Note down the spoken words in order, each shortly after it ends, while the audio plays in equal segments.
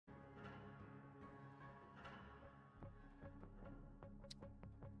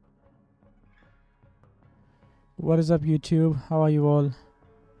What is up, YouTube? How are you all?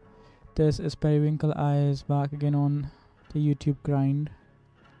 This is Periwinkle Eyes back again on the YouTube grind.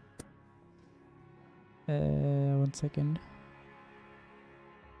 1 second.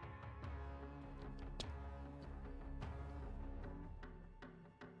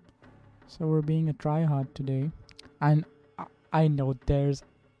 So we're being a tryhard today, and I know there's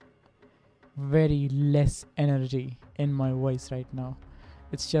very less energy in my voice right now.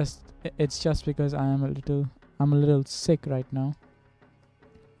 It's just because I'm a little sick right now.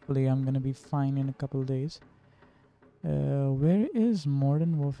 Hopefully I'm gonna be fine in a couple days. Where is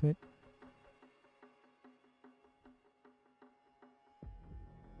Modern Warfare?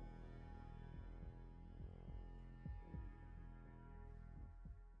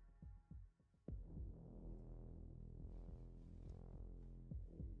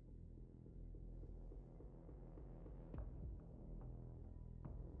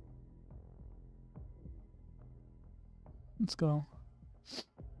 Let's go.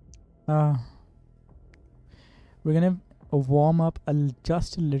 We're gonna warm up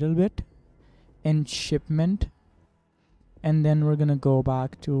just a little bit in shipment, and then we're gonna go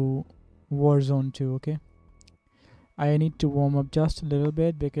back to Warzone 2, okay? I need to warm up just a little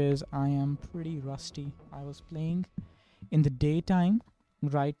bit because I am pretty rusty. I was playing in the daytime.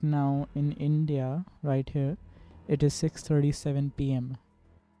 Right now in India, right here, it is 6:37 p.m.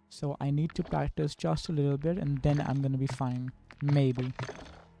 So I need to practice just a little bit, and then I'm gonna be fine. Maybe.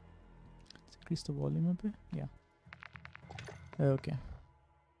 Let's increase the volume a bit. Yeah. Okay.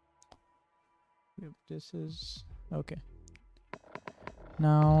 Yep, this is okay.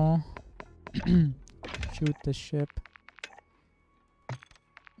 Now shoot the ship.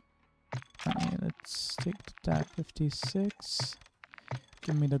 Okay, let's take the TAC 56.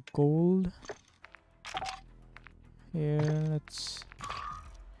 Give me the gold. Here, let's.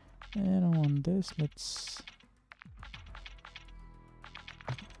 I don't want this. Let's.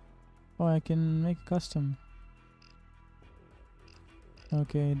 Oh, I can make custom.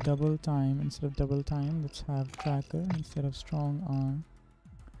 Okay, double time instead of double time. Let's have tracker instead of strong arm.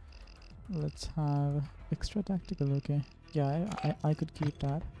 Let's have extra tactical. Okay, yeah, I could keep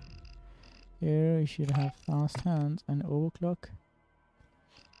that. Here we should have fast hands and overclock.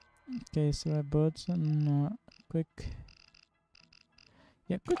 Okay, so our birds and quick.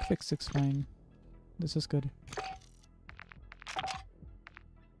 Yeah, quick fix 6 fine. This is good.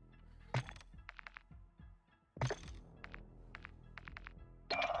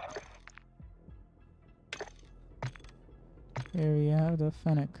 Here we have the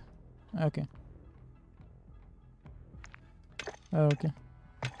Fennec. Okay. Okay.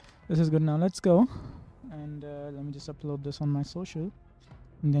 This is good now. Let's go. And let me just upload this on my social.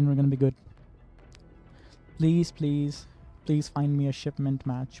 And then we're gonna be good. Please, please, please find me a shipment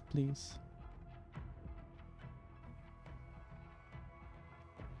match, please.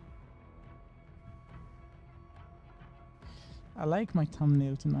 I like my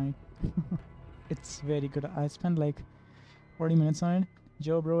thumbnail tonight. It's very good. I spent like 40 minutes on it.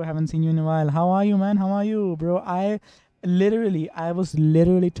 Joe, bro, haven't seen you in a while. How are you, man? How are you, bro? I was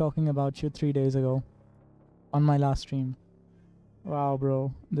literally talking about you 3 days ago on my last stream. Wow,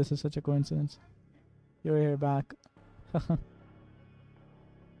 bro, this is such a coincidence. You're here back.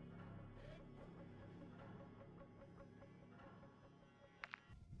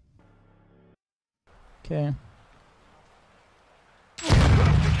 Okay.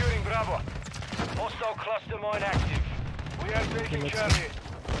 Securing Bravo. Hostile cluster mine active. We are taking Charlie.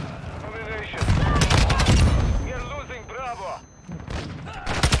 Combination. We are losing Bravo.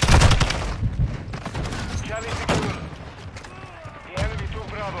 Charlie secure. The enemy took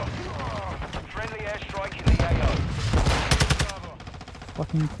Bravo. Friendly airstrike in the AO. Bravo.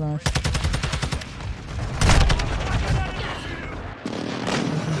 Fucking flash.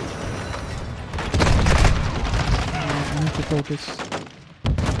 I need to focus.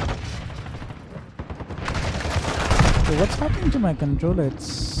 So what's happening to my controller? It's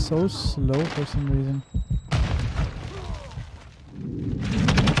so slow for some reason.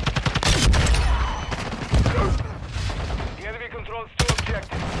 The enemy controls 2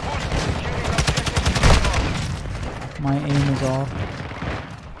 objectives. Push securing objective. My aim is off.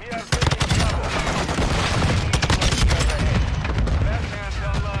 We are taking Bravo. Batman's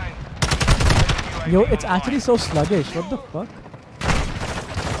online. Yo, it's actually so sluggish. What the fuck?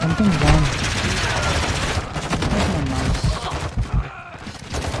 Something's wrong. Where's my mouse?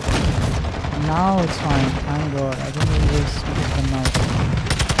 Now it's fine. Thank God. I think it was because of the mouse.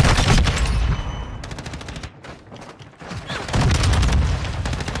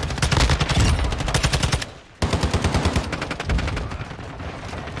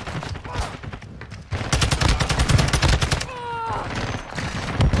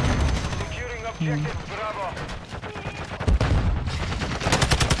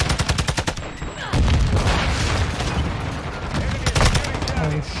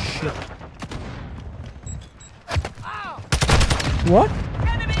 What?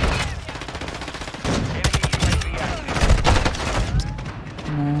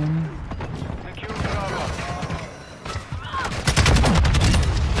 Man. Secure Bravo.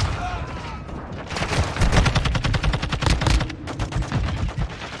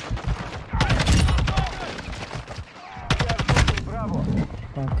 Bravo.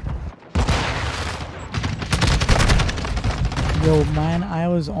 Fuck. Yo, man, I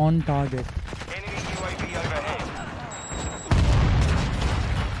was on target. Enemy UAV overhead.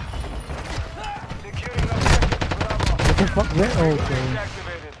 Securing objective Bravo. What the fuck? Where? Oh, okay.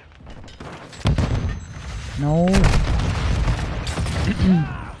 Activated. No.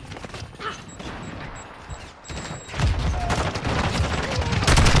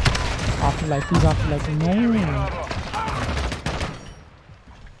 Afterlife, please, afterlife. No. Bravo.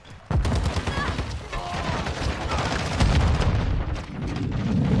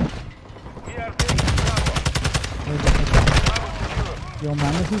 We are taking Bravo. Wait, wait, wait. Bravo secure. Yo,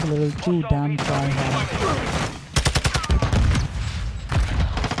 man, this is a little too damn tryhard.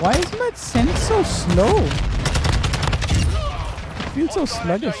 Why is my sense so slow? It feels so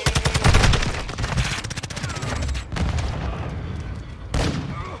sluggish.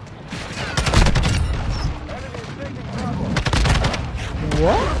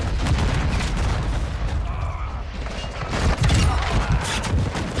 What?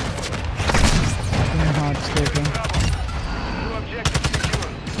 Fucking heartbreaking. New objective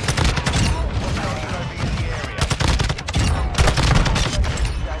secured. Hostile UAV in the area.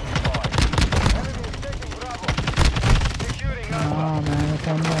 Enemy is taking Bravo. Securing Alpha. Ah, man, if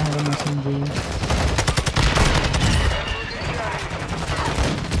only I had a SMG.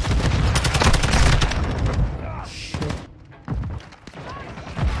 Shit.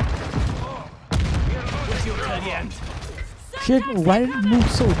 Shit, why did it move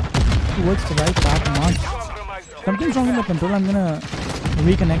so towards the right that much? Something's wrong with the controller, I'm gonna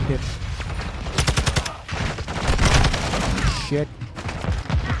reconnect it. Shit.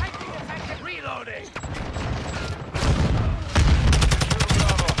 Reloading.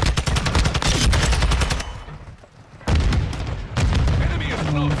 Enemy is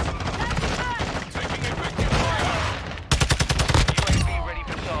close. Taking effective fire. UAV ready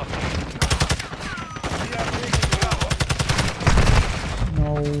for tasking. We are taking Bravo.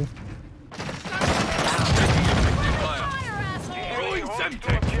 No. Taking effective fire. Throwing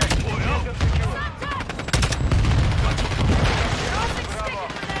Semtex. Objective secure.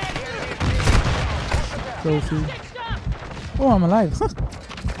 Trophy. Oh, I'm alive. We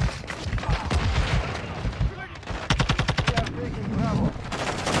are taking Bravo.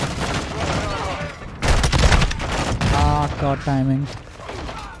 Ah, god timing.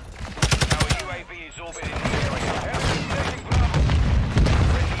 Our UAV is orbiting the area. Enemy taking Bravo.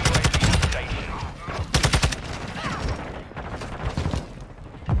 Friendly UAV on station.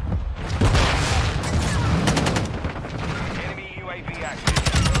 Enemy UAV active.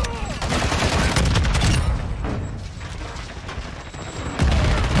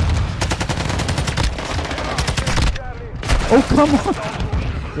 Oh, come on.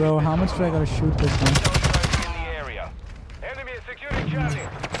 Bro, how much do I gotta shoot this one? Hostile UAV in the area. Enemy is securing Charlie.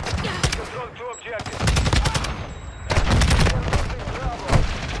 Control 2 objectives.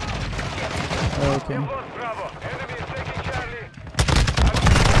 Okay. You lost Bravo. Enemy is taking Charlie.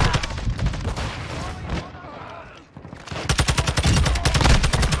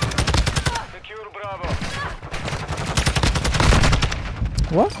 Secure Bravo.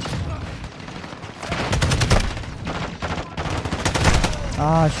 What?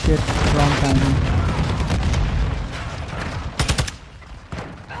 Ah, shit. Wrong timing.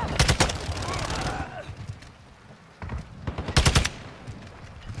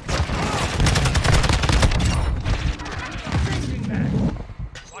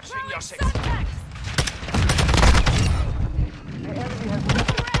 Watching your six. The enemy has secured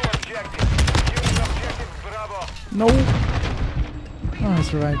 2 objectives. Securing objective Bravo. No. Oh,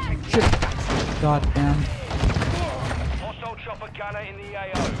 that's right. Shit. God damn. Hostile chopper gunner in the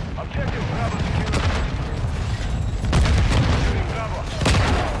AO. Objective Bravo secured. Securing Bravo.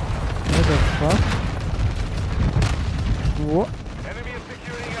 What the fuck? What? Enemy is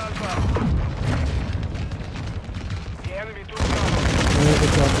securing Alpha. The enemy took Bravo. Where the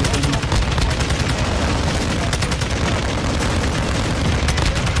fuck is it?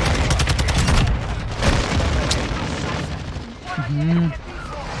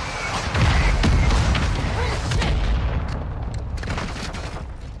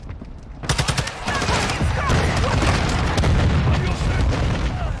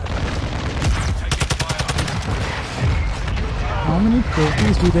 How many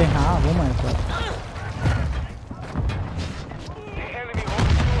trophies do they have? Oh my god. The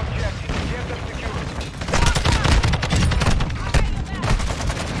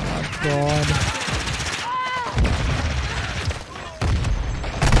God.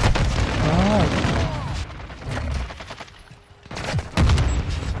 God.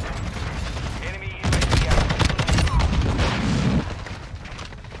 Enemy UAV out.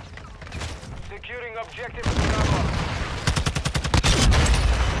 Securing objective Bravo.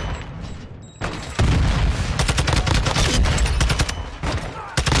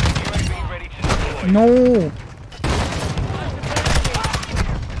 UAV ready to deploy. No.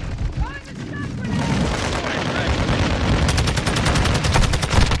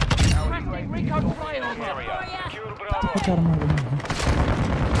 Secure Bravo. क्या करना है?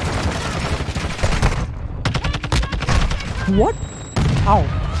 What? How?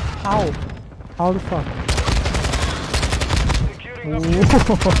 How? How the fuck? Securing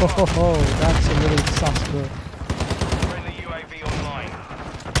objective Whoa, that's a little sus, bro. friendly UAV online.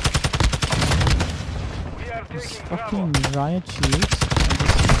 We are taking Bravo. Fucking riot shields.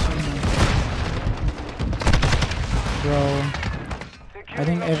 Bro, I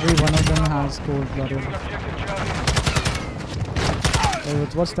think every one of them has cold-blooded.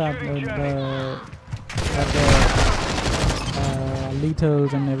 What's that?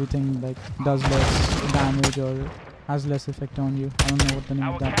 Lethals and everything like does less damage or has less effect on you. I don't know what the name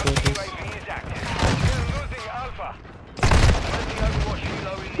of that quote is. UAV is active. We're losing Alpha. Friendly Overwatch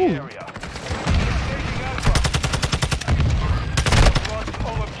helo in the area. Taking Alpha. Lost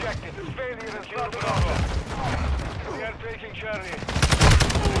all objectives. Failure is not Bravo. We are taking Charlie.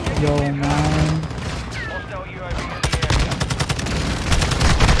 Yo, man. Hostile UAV in the area.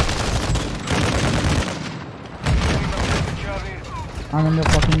 Charlie. I'm in the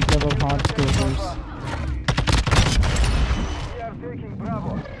fucking club of hard scopers. We are taking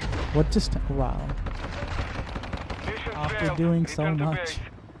Bravo. What just? Wow. Mission After failed. doing so Return to much. base.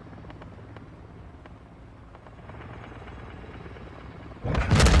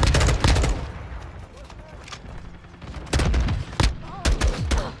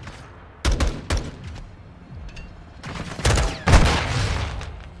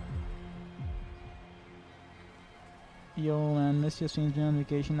 Yo, man, missed your streams on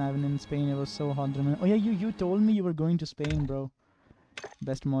vacation. I've been in Spain. It was so hot. Oh yeah, you told me you were going to Spain, bro.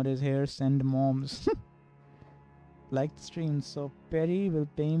 Best mod is here. Send moms. Like the stream. So Perry will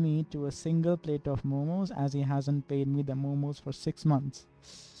pay me to a single plate of momos as he hasn't paid me the momos for 6 months.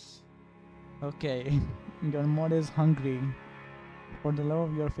 Okay, your mod is hungry. For the love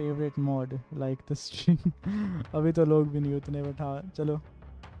of your favorite mod, like the stream. अभी तो लोग भी नहीं उतने बैठा. चलो,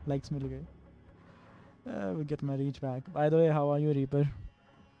 likes मिल गए. We'll get my reach back. By the way, how are you, Reaper?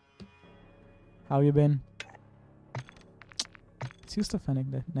 How you been? Let's use the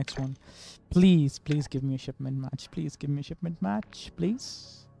Fennec. The next one. Please give me a shipment match. Please give me a shipment match.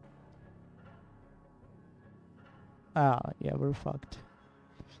 Please. Yeah, we're fucked.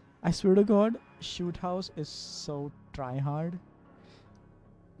 I swear to God, Shoot House is so tryhard.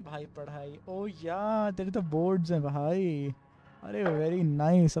 भाई पढ़ाई. Oh yeah, तेरे तो boards हैं भाई. अरे very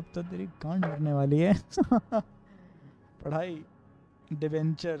nice. अब तो तेरी गांड भरने वाली है. पढ़ाई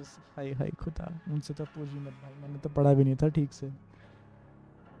डिवेंचर्स. हाय हाय खुदा, उनसे तो पूछ ही मत भाई, मैंने तो पढ़ा भी नहीं था ठीक से.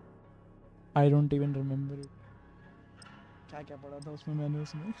 I don't even remember it. क्या क्या पढ़ा था उसमें मैंने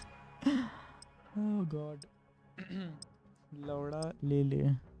उसमें. ओह गॉड. लौड़ा ले ले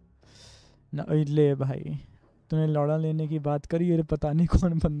ना. ले भाई, तूने लौड़ा लेने की बात करी. ये पता नहीं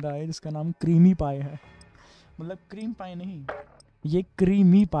कौन बंदा है जिसका नाम क्रीमी पाई है. मतलब क्रीम पाई नहीं, ये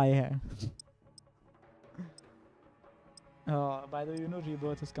क्रीमी पाई है. By the way, you know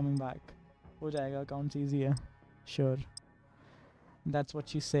rebirth is coming back. हो जाएगा, अकाउंट्स इजी है. श्योर, दैट्स व्हाट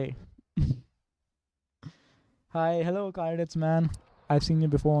शी से. हाय, hello chordates man. I have seen you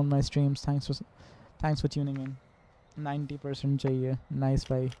before on my streams. Thanks for tuning in. 90% चाहिए. Nice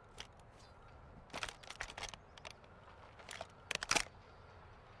भाई.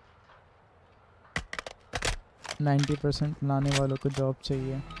 %90 लाने वालों को job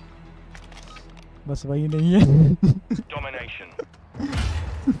चाहिए, बस वही नहीं है. Domination.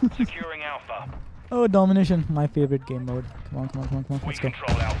 Securing Alpha. Oh, domination, my favorite game mode. Come on, We let's go.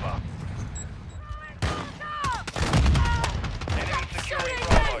 control Alpha. Enemy securing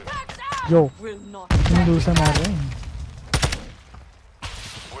Bravo. Yo, तुम दूसरा मार रहे हैं.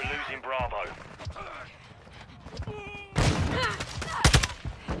 We're losing Bravo.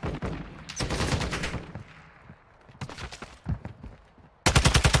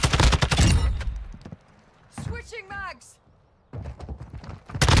 Switching mags.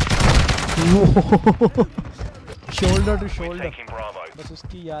 Shoulder to We're shoulder. taking Bravo. बस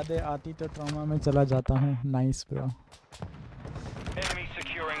उसकी यादें आती तो ट्रॉमा में चला जाता हूँ. Nice bro. Enemy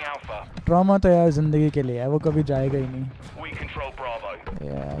securing Alpha. Trauma तो यार जिंदगी के लिए है, वो कभी जाएगा ही नहीं. We control Bravo.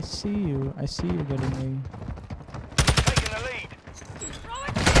 Yeah, I see you getting me. Taking the lead.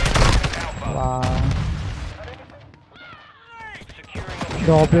 Wow. Securing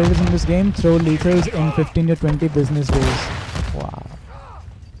The operators in this game throw lethals in 15 to 20 business days. Wow.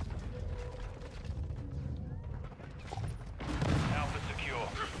 Alpha secure.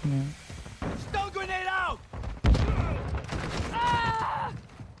 Yeah. Stun grenade out.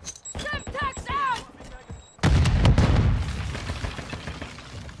 Semtex out!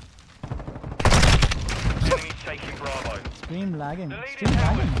 Enemy taking Bravo. Stream lagging.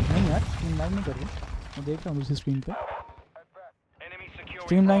 नहीं यार, stream lag नहीं कर रही. मैं देख रहा हूँ दूसरी screen पे. Enemy securing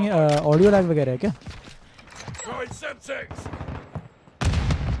Stream lag Bravo. audio lag वगैरह है क्या? Throwing Semtex.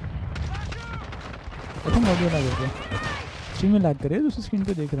 I think audio lag है क्या? Stream में lag कर रही है, दूसरी screen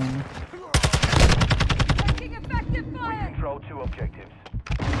पे देख रहा हूँ मैं. Taking effective We fire! control 2 objectives.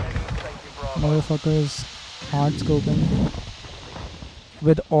 Enemy taking Bravo. Motherfucker is hard scoping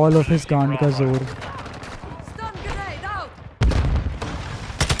with all of his गांड का जोर. Stun grenade out!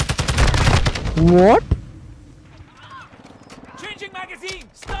 What? Changing magazine.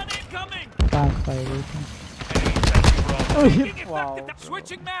 Stun incoming. Backfire. Enemy taking Bravo. Oh, wow.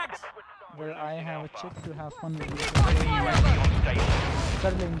 Switching mags. Where I have a chick to have fun with. UAV on station.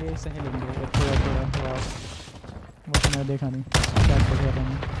 कर लेंगे, सही लेंगे. थोड़ा. Wow. वो तो मैं देखा नहीं. क्या कर रहा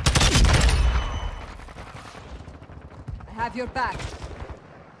हूँ. I have your back.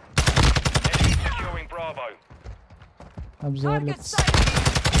 Enemy securing Bravo. अब जरा Target sighted!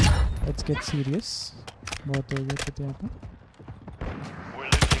 let's get serious. बहुत हो गया तो यहाँ पे. We're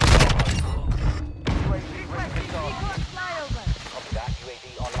losing Bravo. Requesting recon flyover. Copy that. UAV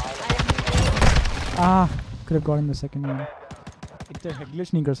online. Could have gotten the second one. एक तो हेडग्लिच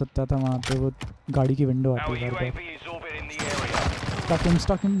नहीं कर सकता था वहाँ पे, वो गाड़ी की विंडो Our आती है बार UAV is orbiting the area. Bar.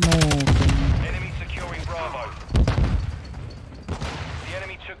 Stuck in. No. Enemy securing Bravo. The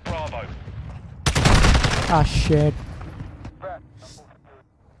enemy took Bravo. Ah shit.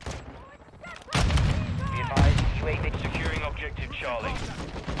 Be advised, UAV securing objective Charlie.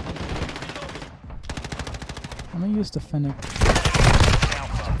 I'm gonna use the Fennec.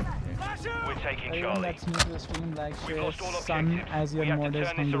 Alpha. We're taking Everyone Charlie. that's new to the stream, like, We've share, lost all Sun objectives. as your We have to mod is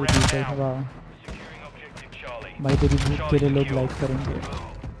turn on this the around repeater. now. Wow. Securing objective Charlie. भाई तेरी भूख के लिए लोग secure. Like करेंगे.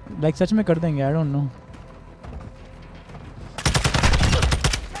 Like such में कर देंगे. I don't know.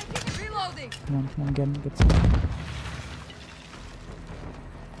 Reloading! Come on, get some.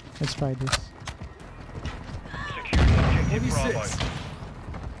 Let's try this. Securing objective Bravo.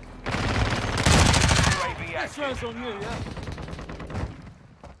 UAV active. on you, yeah?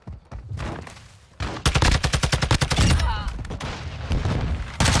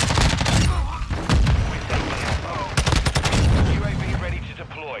 We're taking Alpha. UAV ready to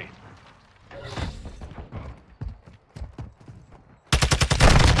deploy.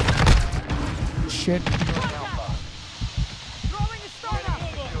 Shit. Throwing a stunner!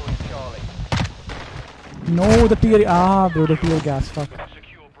 Securing Charlie. No, the tear. Bro, the tear gas. Fuck.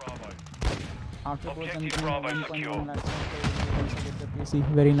 Secure Bravo. After Objective Bravo secure.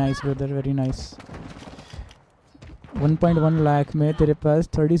 Very nice, brother. Very nice. 1.1 lakh में तेरे पास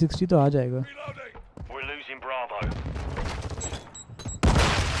 3060 तो आ जाएगा. We're losing Bravo.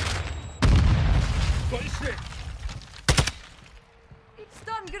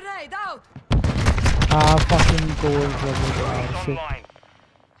 Stun grenade out! Fucking cold, brother. UAV's Shit. online.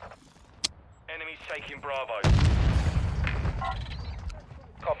 Enemies taking Bravo.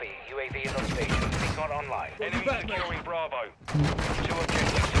 Copy. UAV is on station. Recon online. Enemy securing Bravo. 2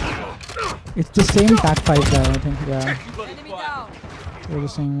 objectives secure. It's the same TAC 5 guy, I think. Yeah, Enemy down! they're the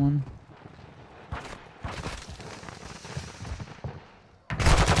same one.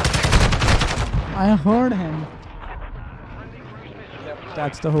 I heard him.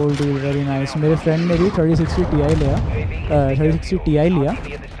 That's the whole deal. Very nice. मेरे friend ने भी 3060 Ti लिया. 3060 Ti लिया.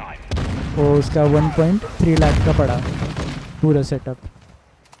 वो उसका 1.3 लाख का पड़ा. पूरा setup.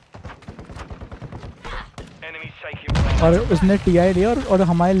 Enemies taking Bravo. और उसने TI लिया और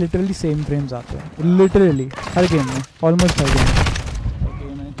हमारे literally same frames आते हैं. Literally हर गेम में. Almost हर गेम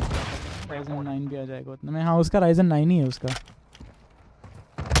में. Ryzen 9 भी आ जाएगा उतना में. हाँ उसका Ryzen 9 ही है उसका.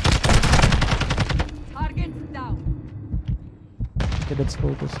 Target down! Okay, let's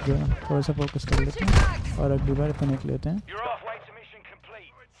focus. थोड़ा सा focus कर लेते हैं और अगली बार connect लेते हैं. You're halfway to mission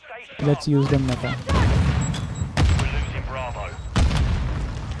complete. Stay sharp. Let's use them meta. We're losing Bravo.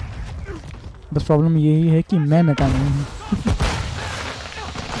 बस प्रॉब्लम यही है कि मैं मेटा नहीं हूँ.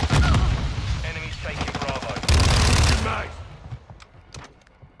 Enemies taking Bravo.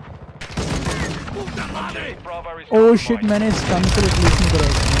 Bravo is Oh compromised. shit, मैंने stun से replace नहीं करा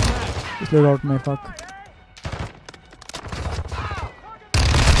इसमें. इसलिए route में fuck.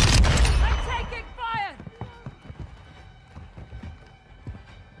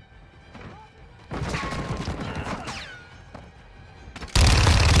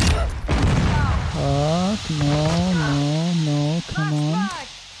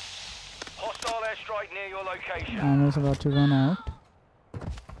 near your location. Ammo's about to run out.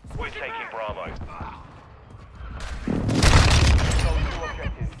 We're taking Bravo.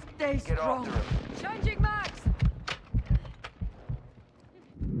 Stay Get strong. after him. Changing max.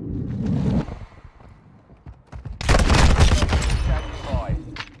 Standing by.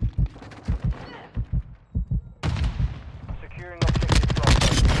 Securing objective Bravo.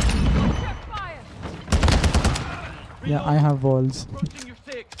 Check fire. Yeah, I have walls.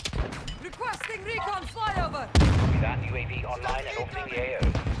 Requesting recon flyover. That UAV online and opening the AO.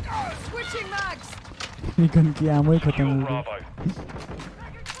 Switching mags. Recon की ammo ही खत्म Secure हो गई. Bravo.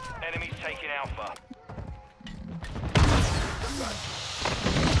 Enemies taking Alpha.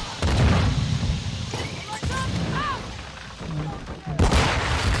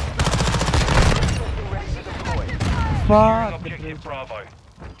 Ready to deploy. Securing Fuck. objective Bravo.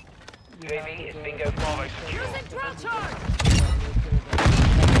 UAV is bingo. Bravo secure. Using drill charge.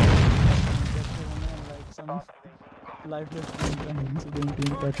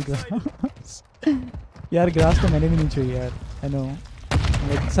 यार grass तो मैंने भी नहीं छुई यार. आई नो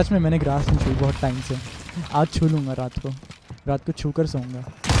लाइक सच में मैंने ग्रास नहीं छुई बहुत टाइम से. आज छू लूँगा रात को छू कर सोऊंगा.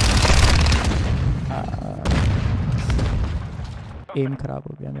 एम खराब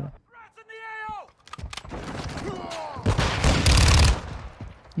हो गया मेरा.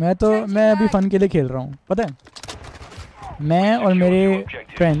 मैं अभी फन के लिए खेल रहा हूँ पता है. मैं और मेरे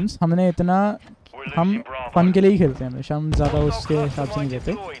फ्रेंड्स हम फन के लिए ही खेलते हैं हमेशा. हम ज़्यादा उसके हिसाब से नहीं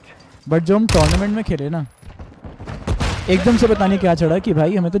देते. बट जो हम टूर्नामेंट में खेले ना एकदम से पता नहीं क्या चढ़ा कि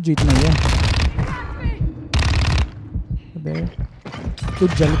भाई हमें तो जीतना ही है. तू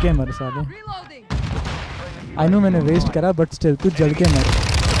जल के मर साले. आई नो मैंने वेस्ट करा बट स्टिल तू जल के मर.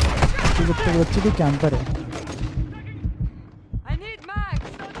 तू बच्चे तू कैंपर है. I need mags.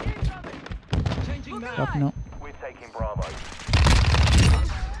 Fuck no. We're taking Bravo.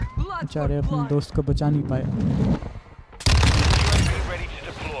 Blood बेचारे for अपने blood. दोस्त को बचा नहीं पाए. UAV ready to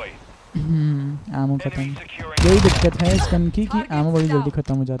deploy. Ammo खत्म. Enemy securing. यही दिक्कत है इस गन की कि एमो बड़ी जल्दी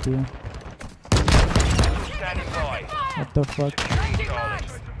खत्म हो जाती है. Standing by. What the fuck? Securing Charlie.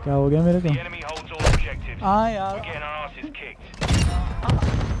 क्या हो गया मेरे को? The enemy holds all objectives. यार. We're getting our asses kicked.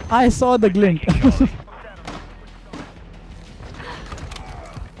 I saw the glint.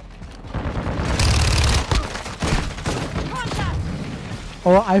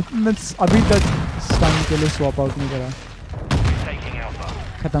 Oh, अभी तक स्टन के लिए स्वैप आउट नहीं करा. Taking Alpha.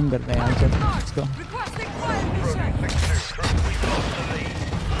 खत्म करते हैं यार. चल let's go. Requesting fire mission. We've lost the lead.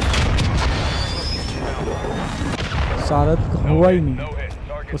 सारा हुआ ही नहीं. No hit.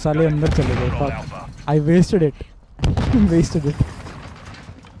 Target वो साले अंदर चले गए. control Fuck. Alpha. I wasted it. Wasted it.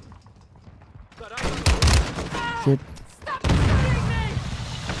 Shit. Stop shooting me.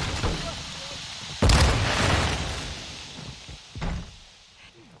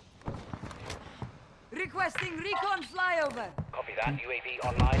 Requesting recon flyover. Copy that UAV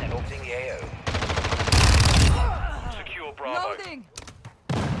online and opening the AO. Secure Bravo. Loading.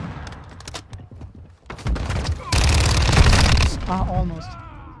 Almost.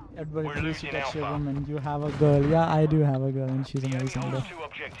 Everybody We're please losing touch your Alpha. woman. You have a girl. Yeah, I do have a girl and she's The enemy amazing. holds Though. 2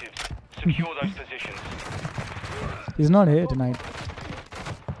 objectives. Secure those positions. He's not here tonight.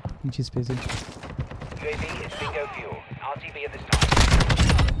 And she's busy. UAV is bingo fuel. RTB at this time.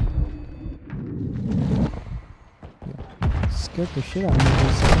 Scared the shit out of me for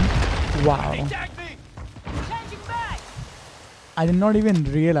a second. Wow. Changing back. I did not even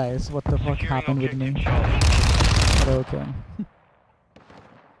realize what the fuck Securing happened with me. objective Charlie. But okay.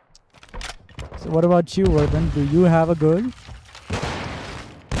 So what about you, Vardhan? Do you have a girl?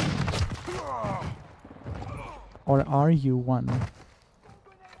 Or are you one?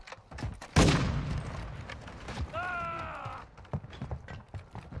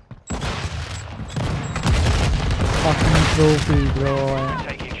 Fucking trophy, bro.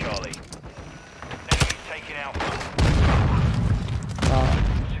 Taking Charlie. Enemy taking Alpha.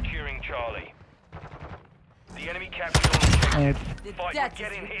 Securing Charlie. The enemy captured all objectives. The Fight, we're debt is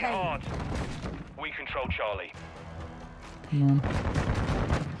getting hit repaid. hard. We control Charlie. Come on.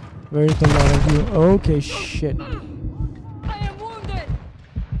 Where's the lot of you? Okay, shit. I am wounded.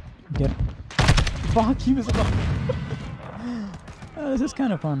 Get. Fuck, he was about. This is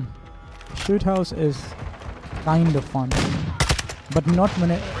kind of fun. Shoot house is kind of fun, but not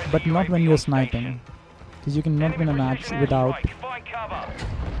when you're sniping, because you cannot win a match without Find cover.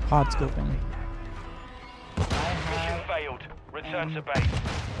 hard scoping. Mission failed. Return to base.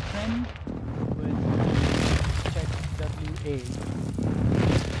 Friend with check WA.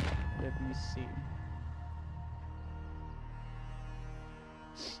 Let me see.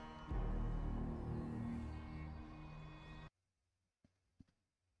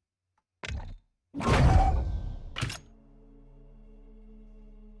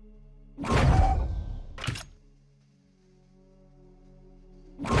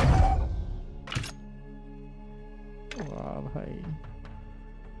 bhai.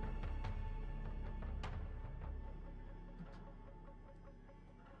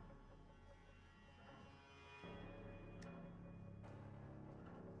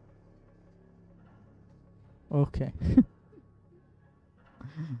 Okay.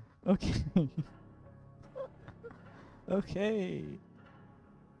 Okay. Okay.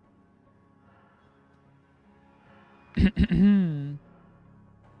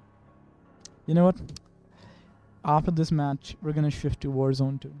 You know what? After this match, we're gonna shift to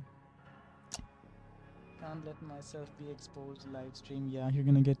Warzone 2. Can't let myself be exposed live stream. Yeah, you're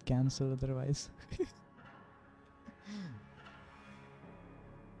gonna get cancelled otherwise.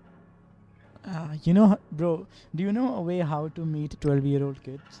 You know, bro, do you know a way how to meet 12-year-old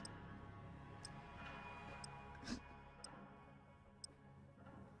kids?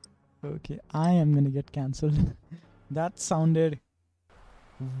 Okay, I am gonna get cancelled. That sounded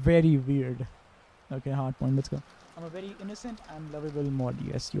very weird. Okay, hard point, let's go. I'm a very innocent and lovable mod.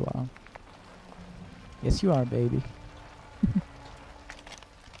 Yes, you are. Yes, you are, baby.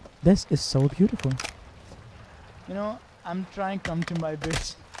 This is so beautiful. You know, I'm trying to come to my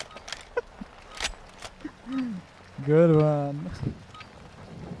bitch. Good one.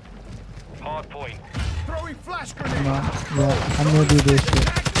 Hard point. Throwing flash grenade. Yeah, I'm gonna do this shit.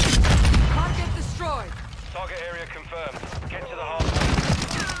 Target destroyed. Target area confirmed. Get to the hard point.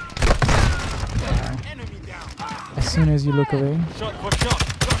 Enemy down. As soon as you look away. Shot for shot.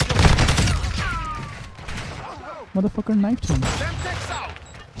 Motherfucker knifed him. Semtex out.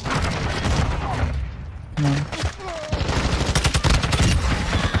 Come on.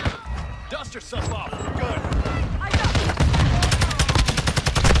 Dust yourself off. Good. I got you.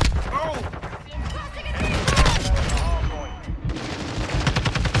 Oh.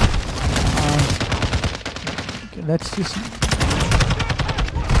 Okay, let's just.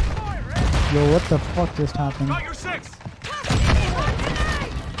 Yo, what the fuck just happened? Got your six.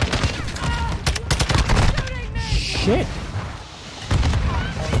 Shit!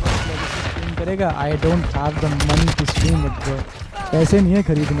 Stream करेगा? I don't have the money to stream it, bro. पैसे नहीं है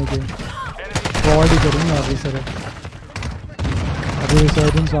खरीदने के. Forward ही करूँगा अभी sir. अभी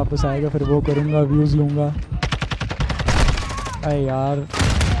resurgence वापस आएगा फिर वो करूँगा, views लूँगा. अरे यार.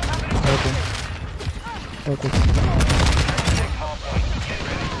 Okay. Okay.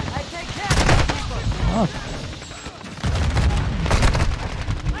 I take care of people. Ah.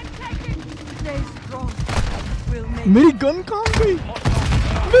 I'm taking. Stay strong. We'll make मेरी गन कहाँ गई?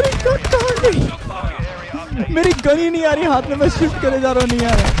 मेरी गन कहाँ गई? मेरी गन ही नहीं आ रही हाथ में. मैं शिफ्ट करे जा रहा हूँ, नहीं आ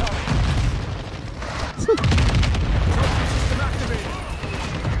रहा.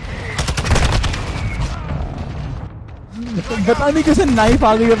 पता नहीं कैसे नाइफ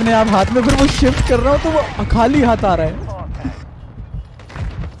आ गई अपने आप हाथ में. फिर वो शिफ्ट कर रहा हूँ तो वो खाली हाथ आ रहा है.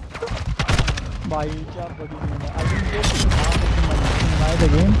 भाई क्या बड़ी गेम है. I the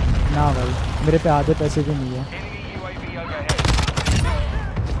game? ना भाई, मेरे पे आधे पैसे भी नहीं है.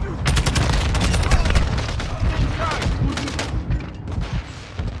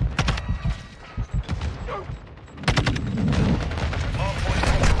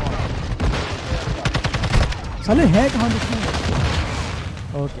 साले है कहाँ दिखने?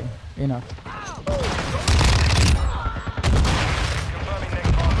 Okay, enough.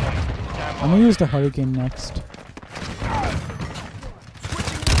 I'm gonna use the hurricane next.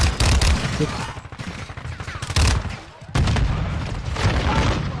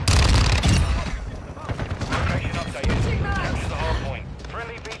 Location update. Capture the hard point.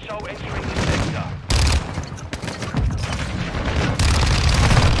 Friendly VTOL entering the sector.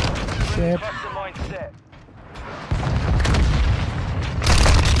 Shit. Cluster mine set.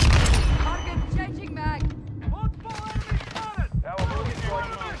 target. Changing mag. Multiple enemies spotted. Our moving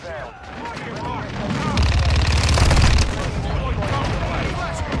strike is down.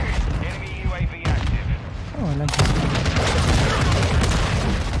 Enemy UAV active. Oh, I like this.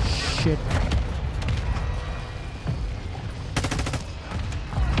 Shit.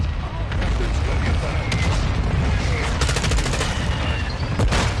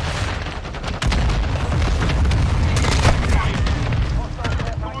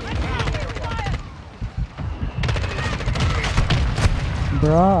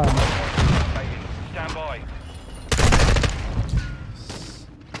 Bruh. Stand by.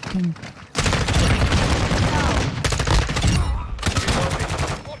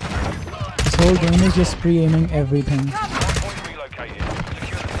 This whole game is just pre-aiming everything. Point relocated.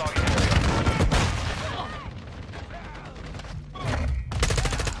 Secure the target area.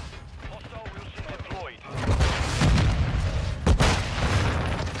 Hostile Wilson deployed.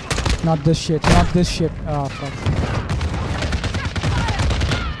 Not this shit, not this shit. Ah, fuck.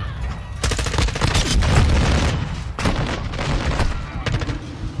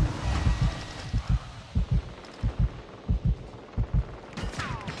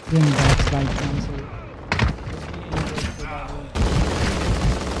 Bring back slide cancel.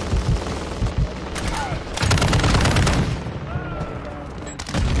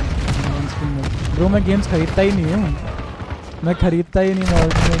 Bro, मैं games खरीदता ही नहीं हूँ. मैं खरीदता ही नहीं. मैं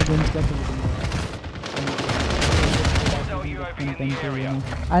ultimate games क्या खरीदूँगा?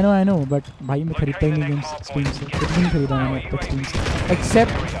 I know, but भाई मैं खरीदता ही नहीं गेम्स स्टीम से. कुछ भी नहीं खरीदा मैंने अब तक स्टीम से,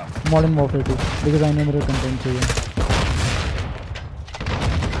 except Modern Warfare 2, because I know मेरा कंटेंट चाहिए.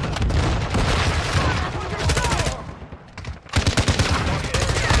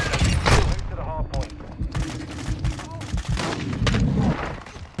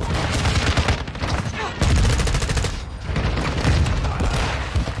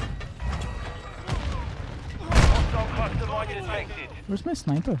 Where's my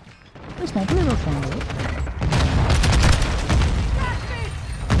sniper? My sniper is not found, right?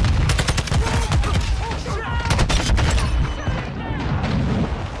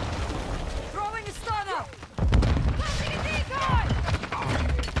 Throwing a stunner.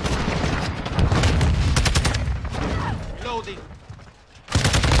 Loading.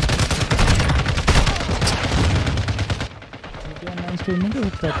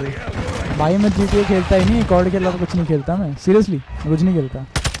 भाई मैं GTA खेलता ही नहीं. कॉर्ड के अलावा कुछ नहीं खेलता मैं. सीरियसली कुछ नहीं खेलता.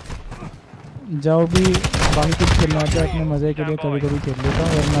 जाओ भी बाकी कुछ खेलना होता है अपने मज़े के लिए कभी कभी खेल लेता हूँ,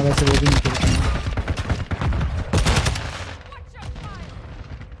 वरना वैसे वो भी नहीं खेलता हूँ.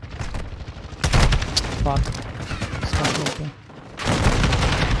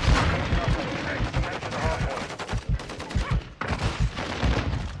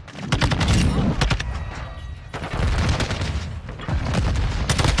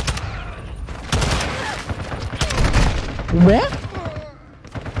 Where?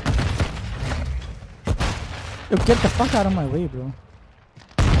 Yo, get the fuck out of my way, bro.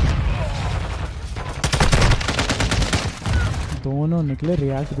 दोनों निकले,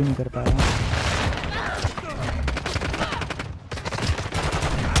 रिएक्ट भी नहीं कर पाया.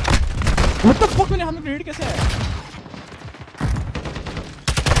 What the fuck? मैंने हमें ग्रेड कैसे है?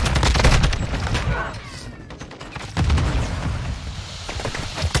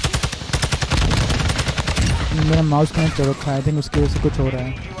 मेरा माउस कनेक्ट कर रखा है. आई थिंक उसकी वजह से कुछ हो रहा है.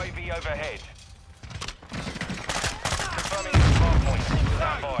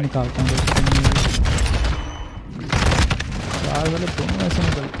 निकालता हूँ. चार वाले दोनों ऐसे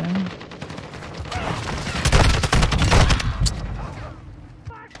निकलते हैं.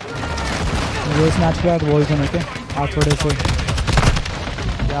 रेस मैच के बाद वॉरज़ोन के आज थोड़े से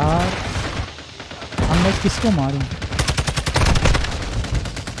यार मैं किसको मारूं.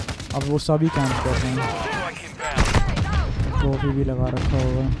 अब वो सभी कैंप कर रहे हैं. ट्रॉफी भी लगा रखा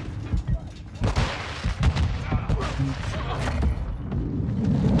होगा.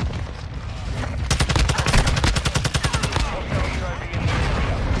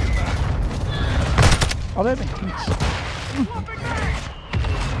 अबे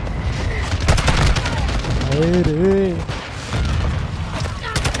अरे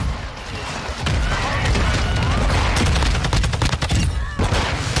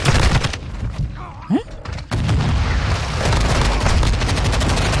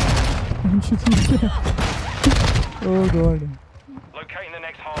Oh god.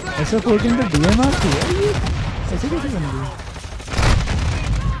 ऐसा 14 तो DMR थी यार. ये ऐसे कैसे बन गई?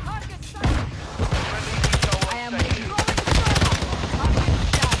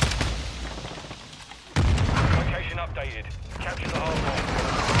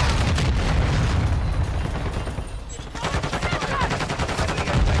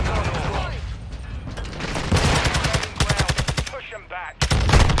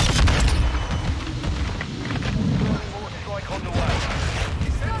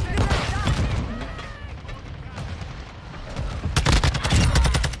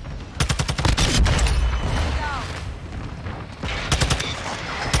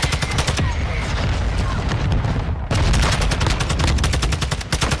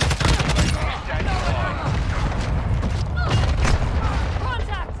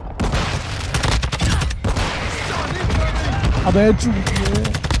 अबे चूतिए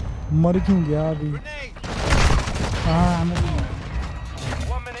मर क्यों गया अभी? हाँ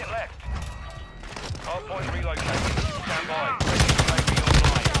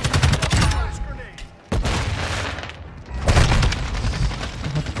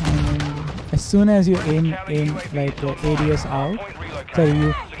as soon as you aim like ADS out, so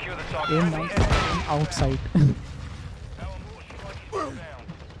you aim outside.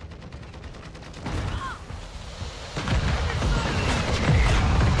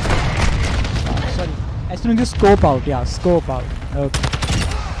 As soon as you scope out, yeah, scope out. Okay.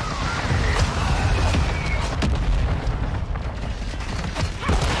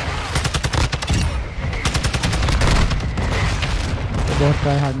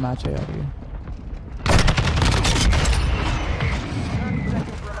 Tryhard match है यार ये. 30 seconds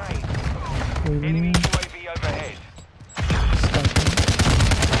remain. कोई भी Enemy नहीं. UAV overhead.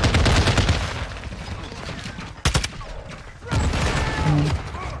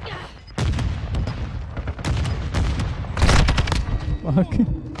 Fuck.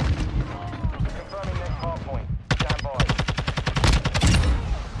 Confirming next hard point. Stand by.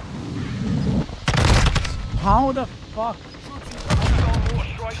 How the fuck? Hostile mortar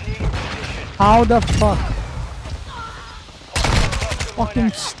strike near your position. How the fuck? Cluster Fucking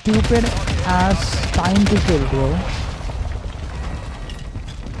mine active. stupid ass time to kill, bro.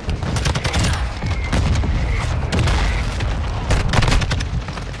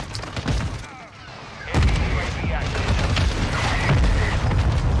 Enemy UAV active.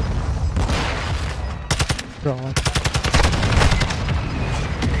 God.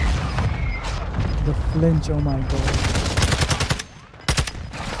 The flinch, oh my god.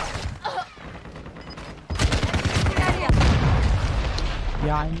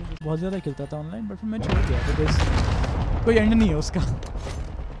 Yeah, I बहुत ज़्यादा खेलता था online but फिर मैं छोड़ दिया because कोई and नहीं है उसका.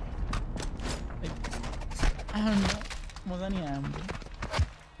 मज़ा नहीं आया मुझे.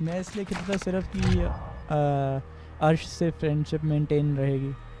 मैं इसलिए खेलता था सिर्फ कि अर्श से फ्रेंडशिप मेंटेन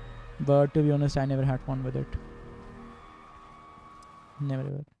रहेगी. But to be honest, I never had fun with it. Never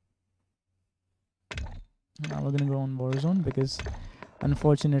ever. Now we're gonna go on Warzone because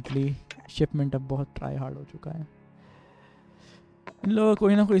unfortunately shipment अब बहुत try hard हो चुका है. इन लोगों को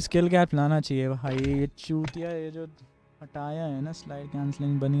कोई ना कोई स्किल गैप लाना चाहिए भाई. ये चूतिया ये जो हटाया है ना स्लाइड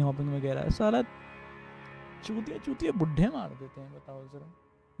कैंसलिंग बनी हॉपिंग वगैरह सारा चूतिया बुढ़े मार देते हैं. बताओ ज़रा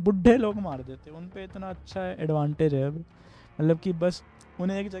बुढ़े लोग मार देते हैं. उन पे इतना अच्छा एडवांटेज है अब मतलब कि बस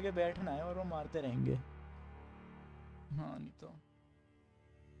उन्हें एक जगह बैठना है और वो मारते रहेंगे. हाँ नहीं तो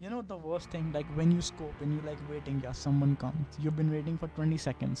you know the worst thing, like when you scope and you like waiting, yeah, someone comes, you've been waiting for 20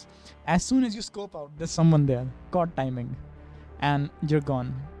 seconds, as soon as you scope out there's someone there, caught timing, and you're gone.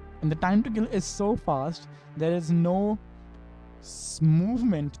 And the time to kill is so fast, there is no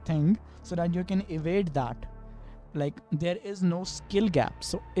movement thing so that you can evade that. Like there is no skill gap,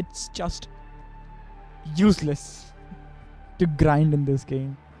 so it's just useless to grind in this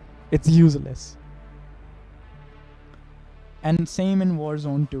game. It's useless. And same in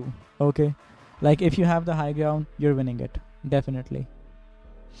Warzone 2. Okay, like if you have the high ground, you're winning it definitely.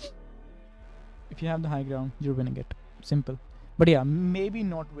 If you have the high ground, you're winning it. Simple. But yeah, maybe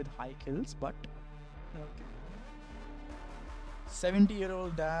not with high kills, but okay.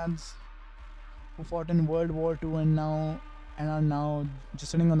 70-year-old dads who fought in World War II and are now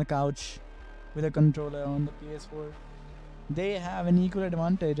just sitting on the couch with a controller on the PS4. They have an equal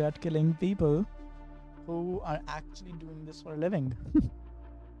advantage at killing people who are actually doing this for a living.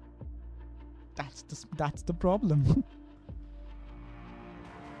 That's the problem.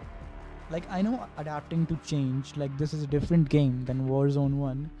 Like I know adapting to change, like this is a different game than Warzone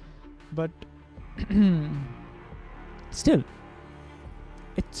 1, but still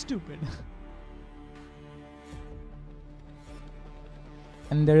it's stupid.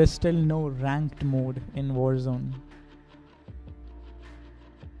 And there is still no ranked mode in Warzone.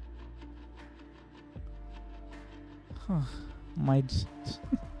 My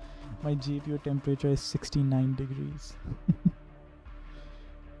GPU temperature is 69 degrees.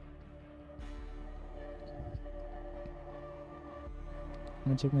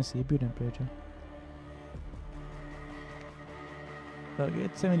 I'm gonna check my CPU temperature. Okay,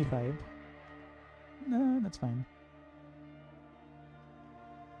 it's 75. No, that's fine.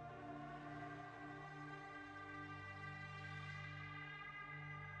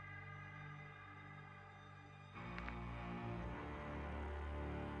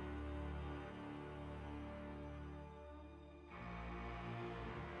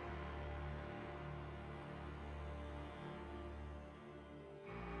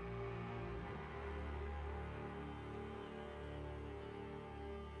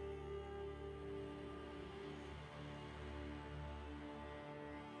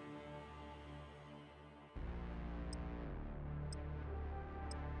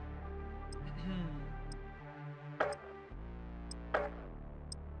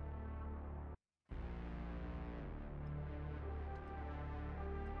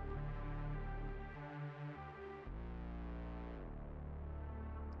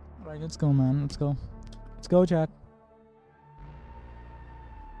 Right, let's go, man. Let's go. Let's go, chat.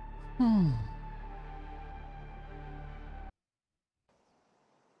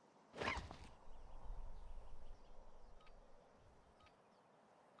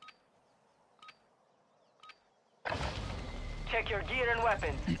 Check your gear and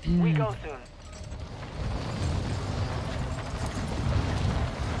weapons. We go soon.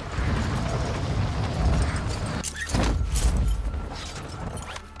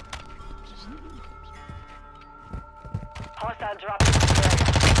 Hostile dropping into the area.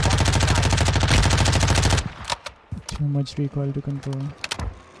 Watch the Too much recoil to control.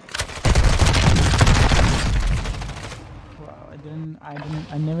 Wow,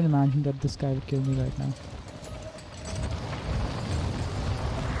 I never imagined that this guy would kill me right now.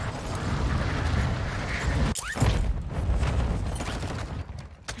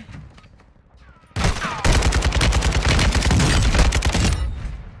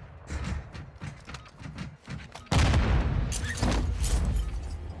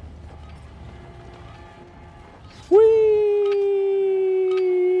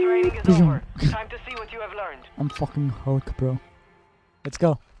 Over. Time to see what you have learned. I'm fucking Hulk, bro. Let's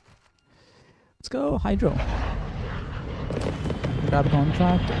go. Let's go, Hydro. Grab a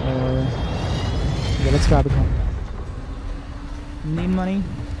contract or... Yeah, let's grab a contract. Need money?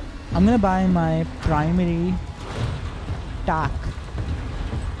 I'm gonna buy my primary TAC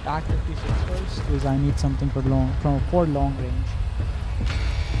 56 first because I need something for long range.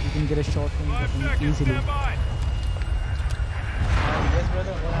 You can get a short range weapon easily. Yes,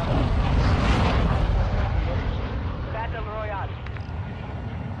 brother, what happened? Battle Royale.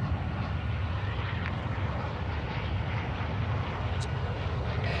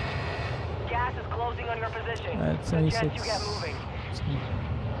 Gas is closing on your position. That's Suggest 86. you get moving.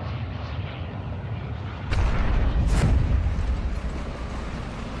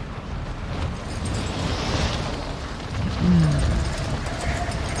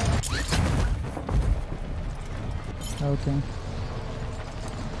 Okay.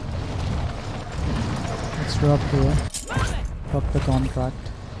 Let's drop here. Fuck the contract.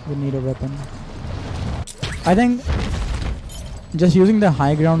 We need a weapon. I think just using the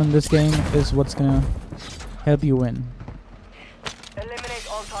high ground in this game is what's gonna help you win. Eliminate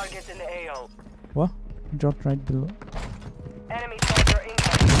all targets in the AO. What? Dropped right below. Enemy soldier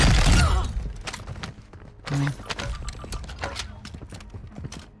incoming.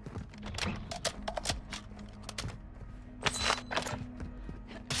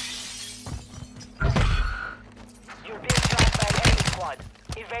 You're being tracked by an enemy squad.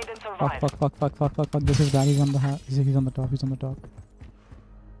 Evade and survive. Fuck. This is bad. He's on the he's on the top. He's on the top.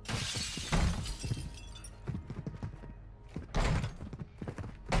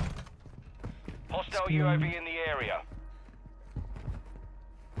 Hostile UAV in the area.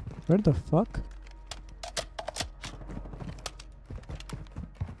 Where the fuck?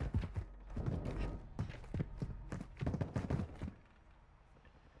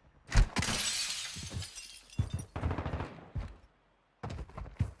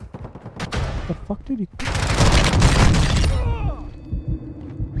 The fuck did he?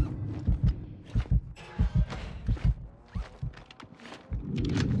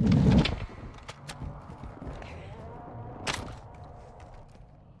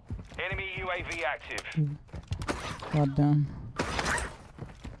 Enemy UAV active. God damn.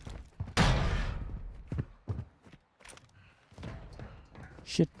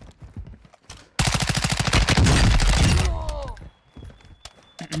 Shit.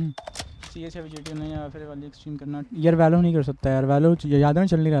 CS video नहीं या फिर वाली stream करना यार वैलो नहीं कर सकता यार वैलो याद नहीं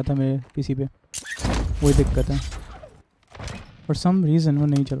चल नहीं रहा था मेरे पीसी पे वही दिक्कत है फॉर सम रीजन वो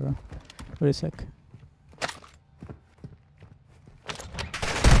नहीं चल रहा for a sec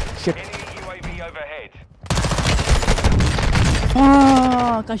shit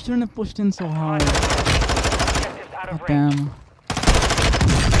Ah, I shouldn't have pushed in so hard. God damn.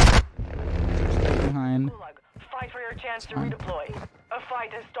 Behind. Fight for your chance to redeploy. A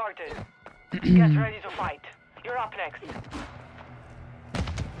fight has started. Get ready to fight. You're up next.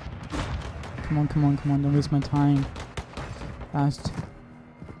 Come on. Don't waste my time. Fast.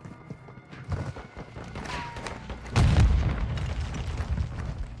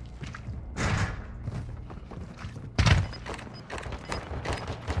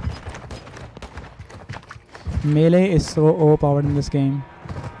 Melee is so overpowered in this game.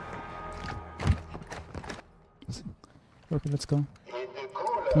 Okay, let's go.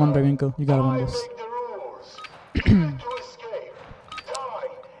 Come on, Dragonko, you gotta win this.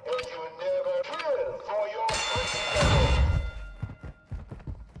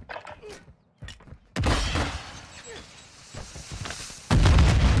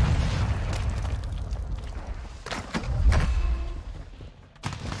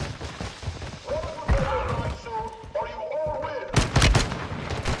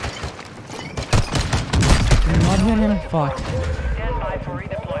 Fuck. Stand by for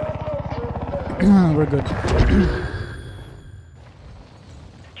redeployment. We're good.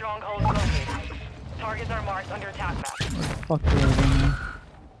 Stronghold located. Targets are marked on your attack map. Fuck yeah,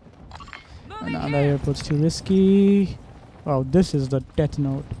 now that airport's too risky. Oh, this is the death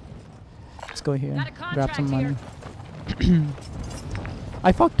note. Let's go here. Grab some money.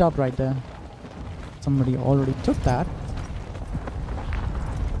 I fucked up right there. Somebody already took that.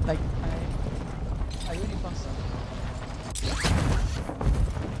 Like, I really fucked up.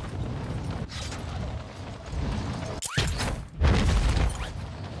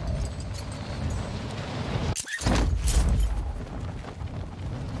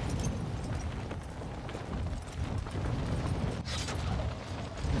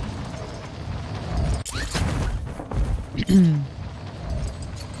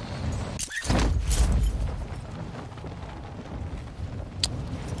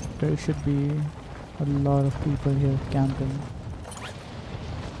 There should be a lot of people here camping.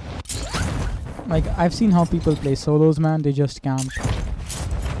 Like, I've seen how people play solos, man. They just camp.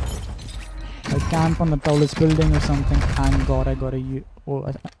 Like, camp on the tallest building or something. Thank God I got a oh,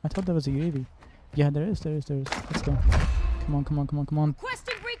 I thought there was a UAV. Yeah, there is. Let's go. Come on.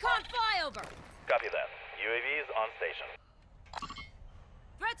 Requesting recon flyover. Copy that. UAV is on station.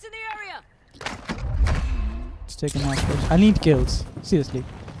 Threats in the area. Let's take him out first. I need kills. Seriously.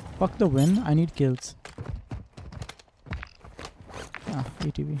 Fuck the win. I need kills. Ah,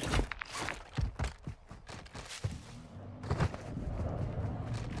 ATV.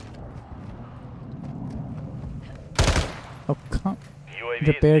 Oh, come.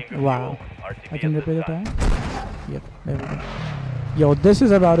 Repair. Wow. I can repair the tire? Yep, there we go. Yo, this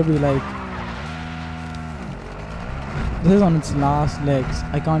is about to be like... This is on its last legs.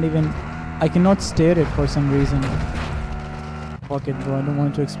 I cannot steer it for some reason. Fuck it, bro. I don't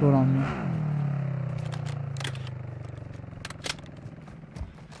want it to explode on me.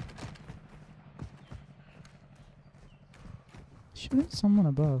 Shouldn't someone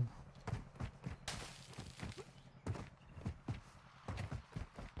above?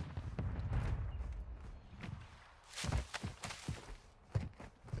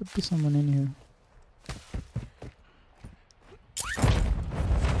 Could be someone in here.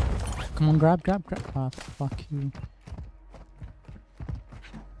 Come on, grab. Ah, fuck you.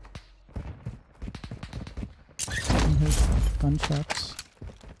 I heard gunshots.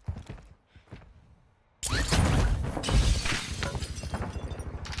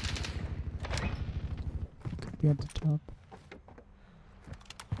 Could be at the top.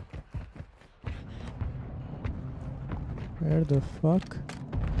 Where the fuck?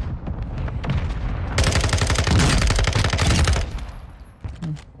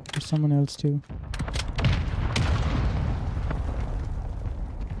 Oh, there's someone else too.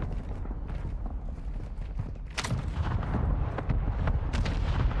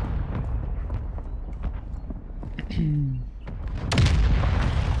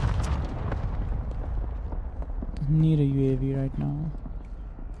 Need a UAV right now.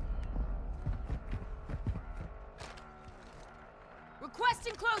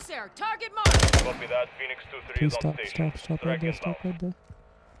 Requesting close air. Target marked. Copy that. Phoenix 2-3 Please is on station. stop right Track there, inbound.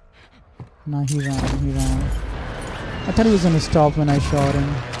 Nah, he ran. I thought he was gonna stop when I shot him.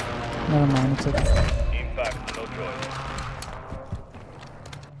 Never mind, it's okay. Impact, no choice.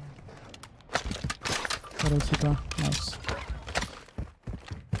 What else you got? Nice.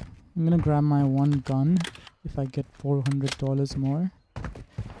 I'm gonna grab my one gun if I get $400 more.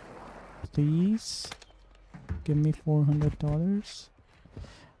 Please give me $400.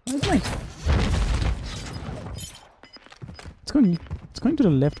 Where's my... It's going to the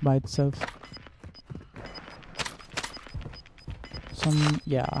left by itself.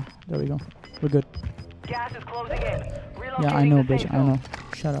 Yeah, there we go. We're good. Gas is closing in. Relocating Yeah, I know, the safe bitch. I zone. know.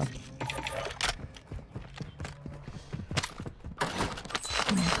 Shut up.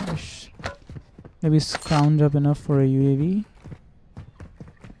 Oh my gosh. Maybe scrounge up enough for a UAV.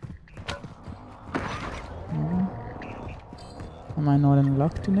 No. Am I not in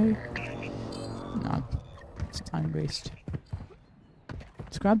luck today? No. It's time waste.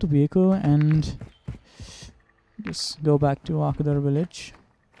 Let's grab the vehicle and just go back to Akadar village.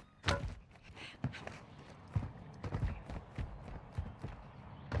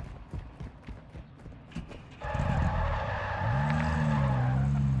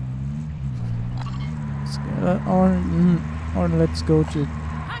 Or let's go to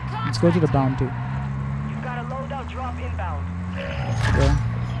the bounty. You've got a loadout drop inbound. Yeah.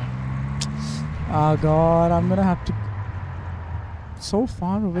 Oh god, I'm gonna have to... So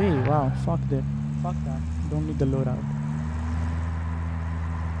far away. Wow, fuck that. Fuck that. Don't need the loadout.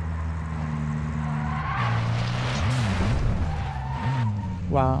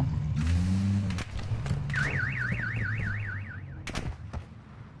 Wow.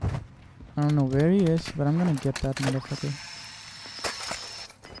 I don't know where he is, but I'm gonna get that motherfucker.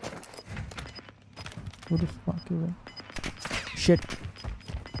 Who the fuck is it? Shit.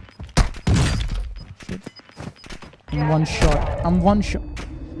 I'm one shot. I'm one shot.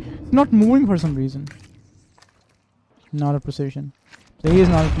 Not moving for some reason. Not a precision. There is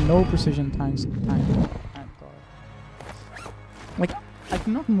no precision. Thanks. Thank God. Like I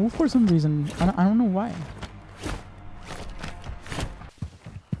cannot move for some reason. I don't know why.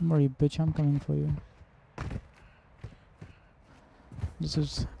 Don't worry, bitch. I'm coming for you. This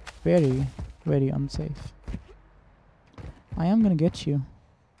is very, very unsafe. I am gonna get you.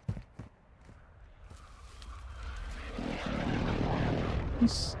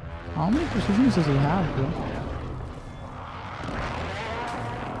 How many precisions does he have, bro?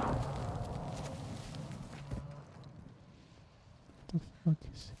 The fuck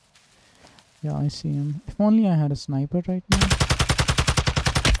is... Yeah, I see him. If only I had a sniper right now.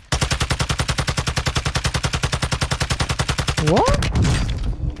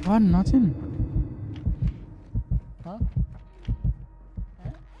 What? What? Nothing. Huh?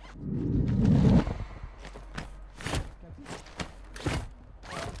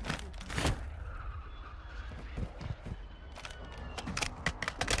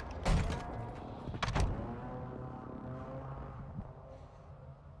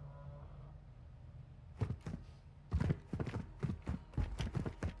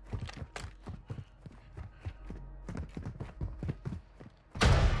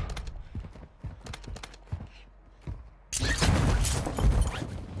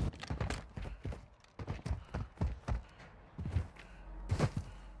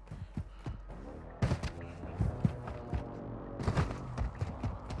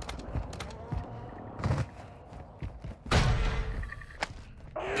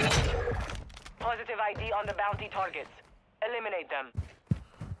 Positive ID on the bounty targets. Eliminate them.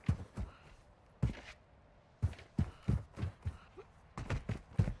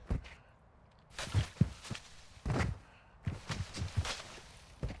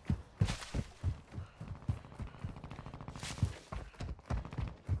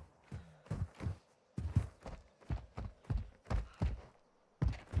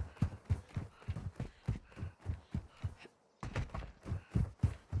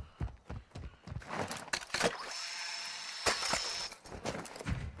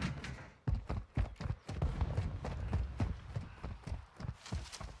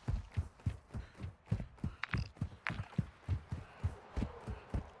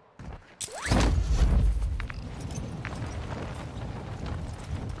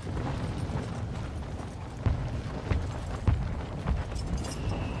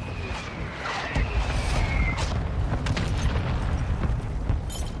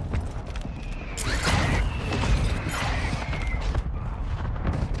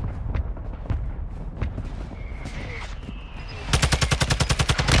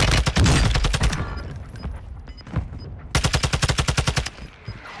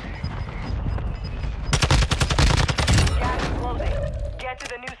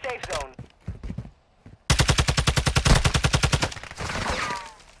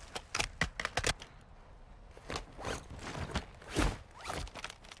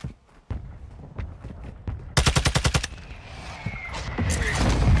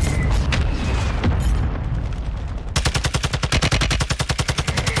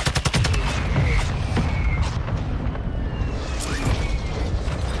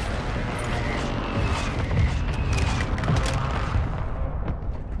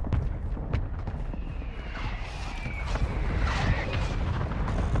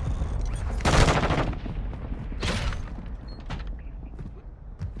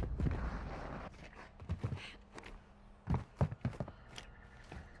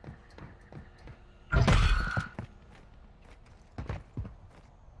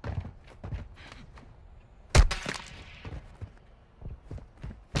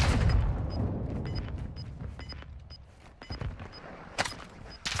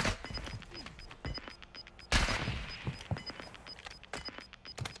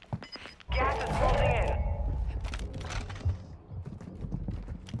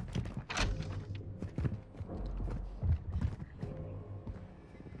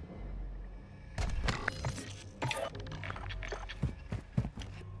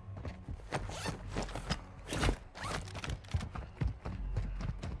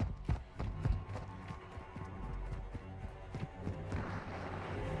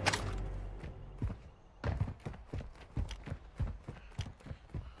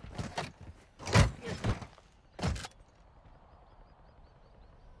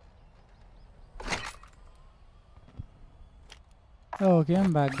 Oh, okay,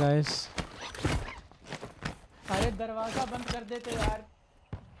 I'm back, guys. अरे दरवाजा बंद कर देते यार.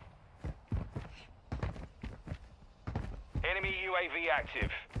 Enemy UAV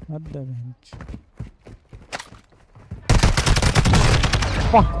active. What the bench?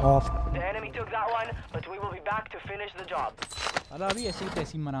 Fuck off. The enemy took that one, but we will be back to finish the job. अला अभी ऐसी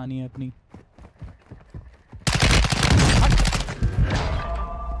तैसी मनानी है अपनी.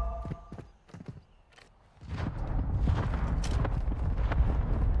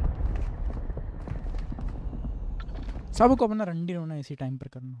 सबको अपना रंडी रोना इसी टाइम पर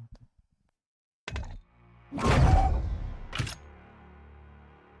करना होता है.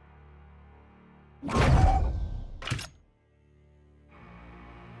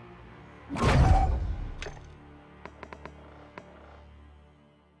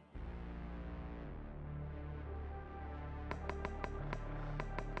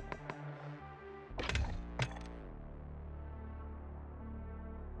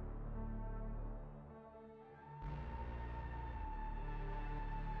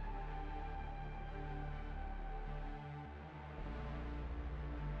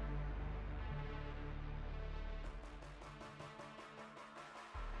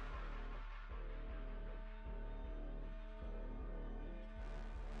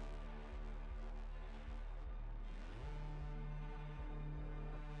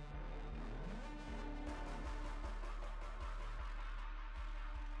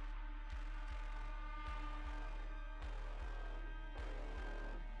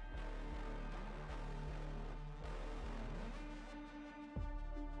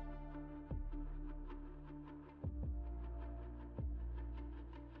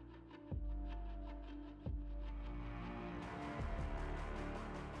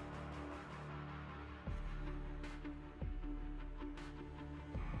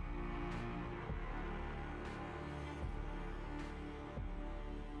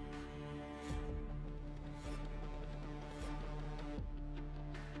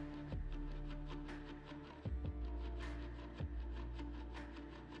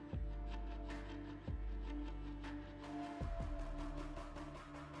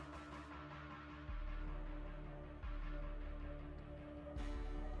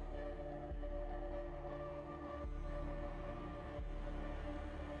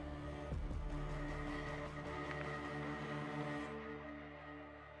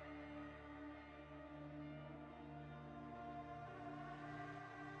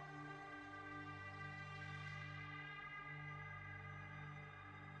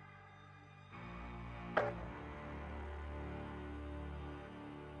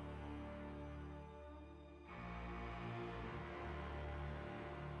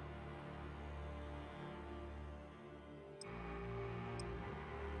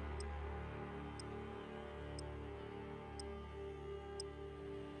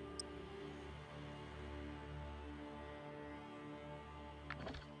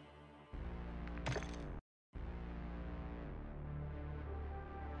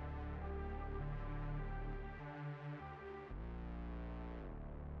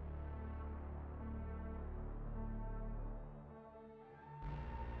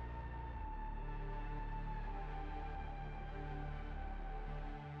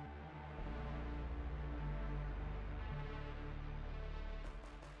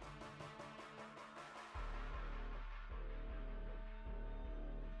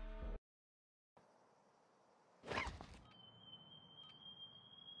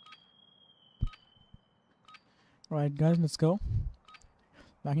 Alright guys, let's go.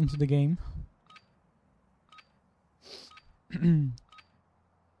 Back into the game.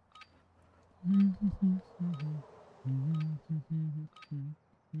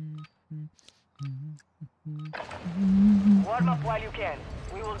 Warm up while you can.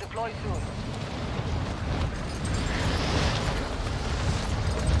 We will deploy soon.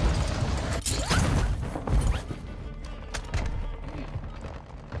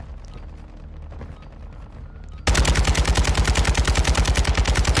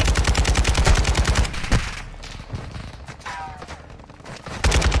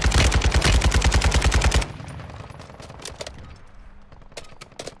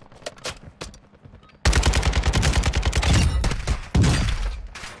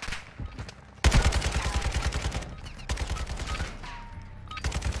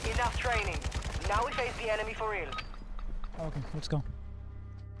 Training. Now we face the enemy for real. Okay, let's go.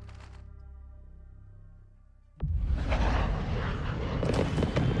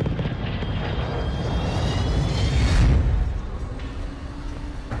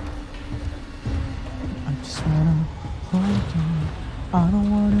 I just wanna hold you. I don't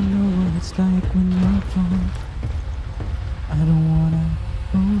wanna know what it's like when you're gone. I don't wanna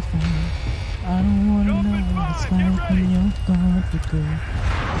move on. I don't wanna know what it's like when you're gone for good.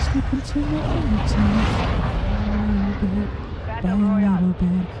 Slip into my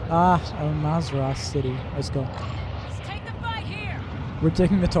routine. Ah, Al Mazrah City. Let's go. Let's take the fight here. We're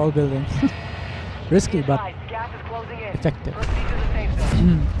taking the tall building. Risky, but Gas is closing in. effective. Proceed to the safe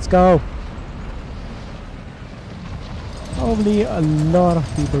zone. Let's go. Probably a lot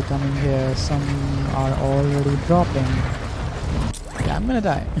of people coming here. Some are already dropping. Yeah, I'm gonna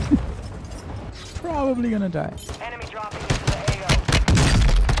die. Probably gonna die. Enemy dropping into the AO.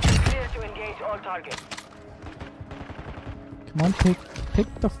 Clear to engage all targets. Come on,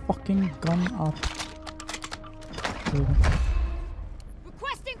 pick the fucking gun up. There we go.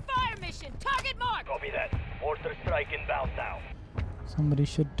 Requesting fire mission. Target mark. Copy that. Mortar strike inbound now. Somebody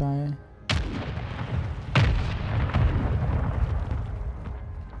should die.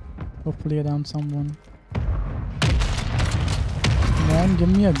 Hopefully I down someone. Man, give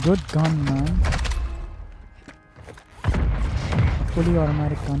me a good gun, man. A fully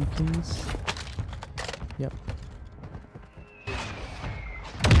automatic gun, please. Yep.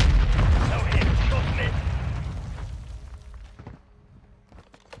 No hit. Just miss.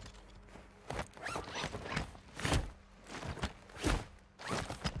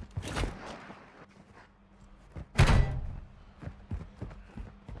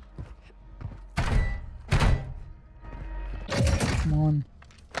 Come on.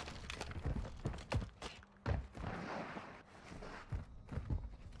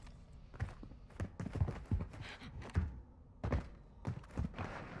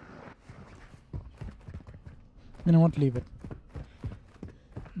 You know what? Leave it.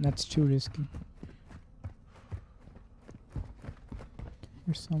 That's too risky.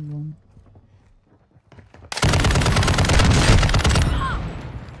 Here's someone.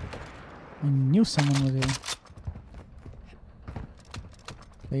 I knew someone was here.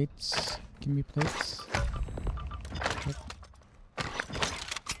 Plates. Give me plates. Yep.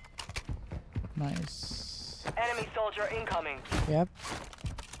 Nice. Enemy soldier incoming. Yep.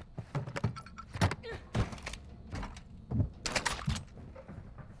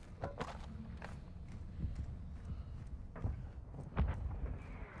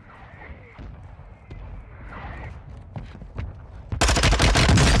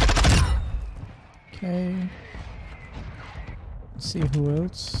 Okay. Let's see who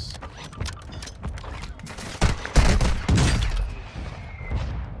else.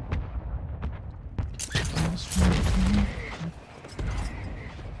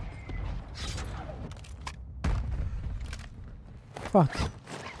 Fuck.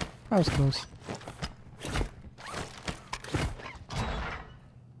 That was close.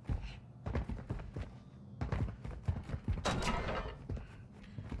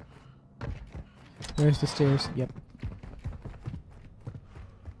 Where's the stairs? Yep.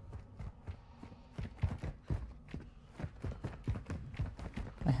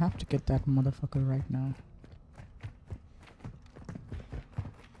 I have to get that motherfucker right now.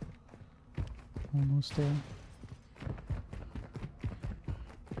 Almost there.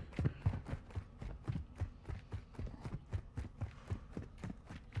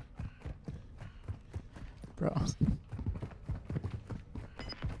 Bro.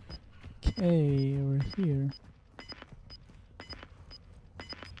 Okay, we're here.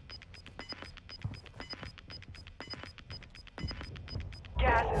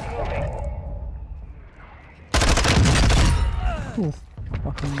 Gas is moving. Oof,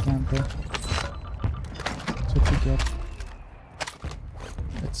 fucking camper. That's what you get.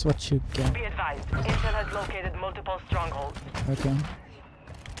 That's what you get. Be advised, Intel has located multiple strongholds. Okay.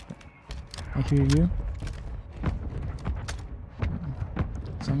 I hear you.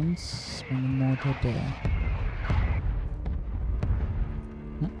 Someone's swinging mortar there.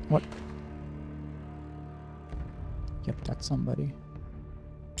 What? Yep, that's somebody.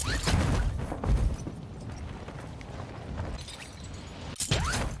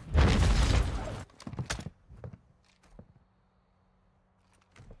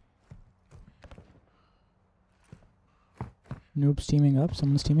 Noob's teaming up.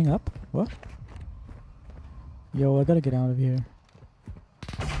 Someone's teaming up. What? Yo, I gotta get out of here.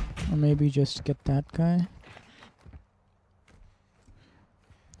 Or maybe just get that guy.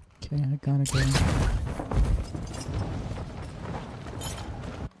 Okay, I gotta go.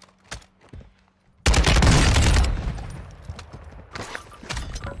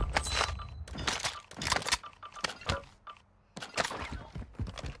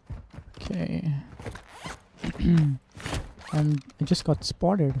 Okay. I just got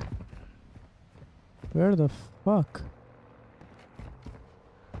spotted. Where the fuck?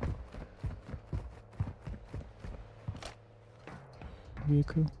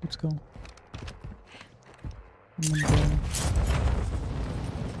 Vehicle, let's go.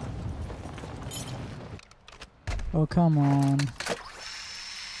 Oh, come on.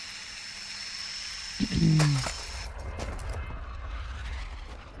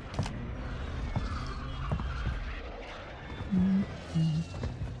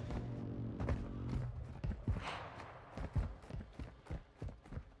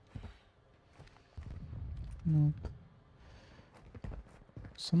 Nope.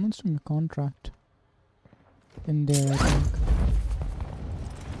 Someone's doing a contract in there, I think.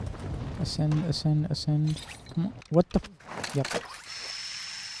 Ascend, ascend, ascend. Come on. What the f— Yep.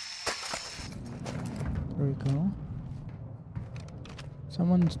 There we go.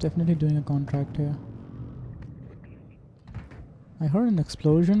 Someone's definitely doing a contract here. I heard an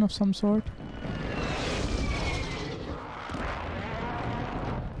explosion of some sort.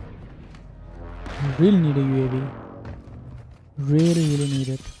 I really need a UAV. Really need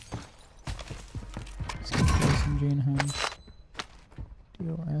it. Let's get this SMG in hand.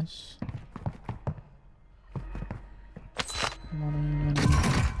 DOS. Money.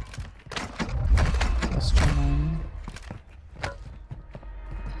 Plus 9.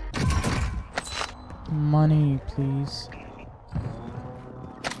 Money, please.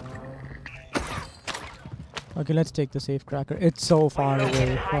 Okay, let's take the safe cracker. It's so far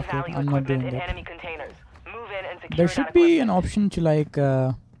away. Fuck it, I'm not doing that. There should be an option to like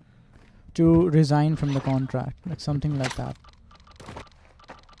to resign from the contract, like something like that.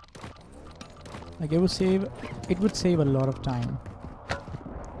 Like it would save a lot of time,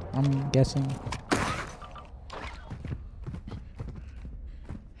 I'm guessing.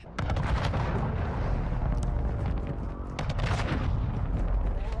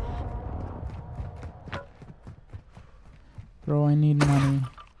 Bro, I need money.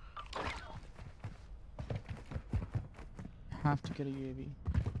 Have to get a UAV.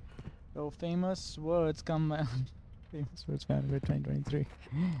 Oh, famous words come out. Famous words found in 2023.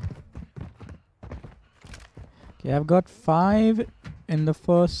 Okay, I've got 5 in the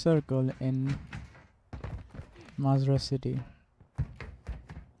first circle in Mazra City.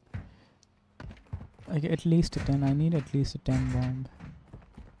 Like at least a 10. I need at least a 10 bomb.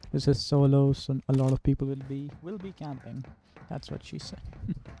 This is solo, so a lot of people will be camping. That's what she said.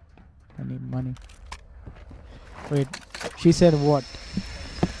 I need money. Wait, she said what?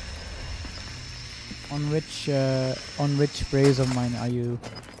 On which phrase of mine are you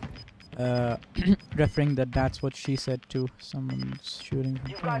referring that's what she said to? Someone's shooting.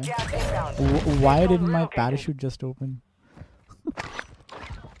 Why didn't my parachute just open?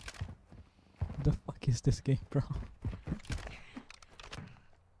 The fuck is this game, bro?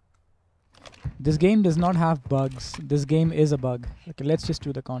 This game does not have bugs. This game is a bug. Okay, let's just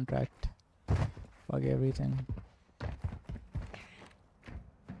do the contract. Fuck everything.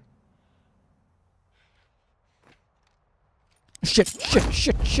 Shit.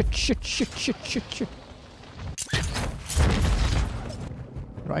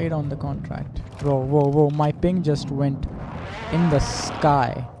 Right on the contract. Whoa. My ping just went in the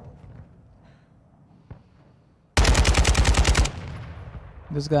sky.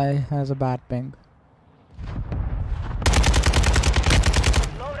 This guy has a bad ping.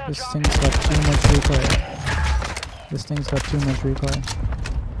 This thing's got too much recoil.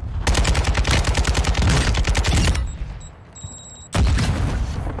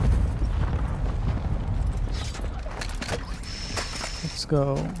 Let's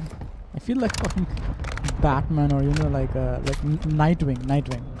go. I feel like fucking Batman, or like Nightwing.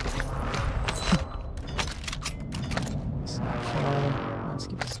 Let's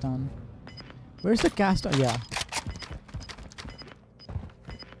keep this done. Where's the cast? Oh, yeah.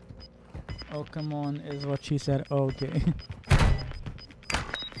 Oh, come on, is what she said. Okay.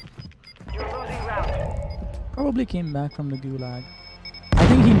 You're losing round. Probably came back from the gulag. I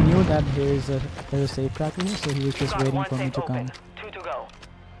think he knew that there's a safe cracker here, so he was just waiting for me to come. 2 to go.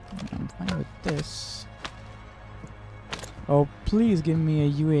 I'm fine with this. Oh, please give me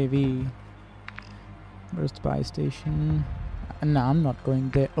a UAV. Where's the buy station? No, I'm not going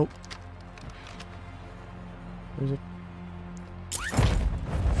there. Oh. Where's it?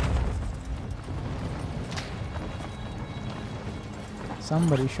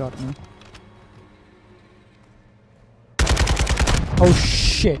 Somebody shot me. Oh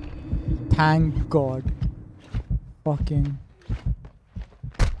shit. Thank God. Fucking.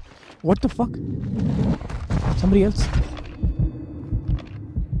 What the fuck? Somebody else?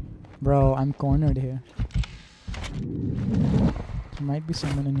 Bro, I'm cornered here. There might be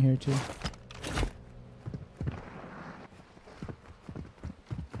someone in here too.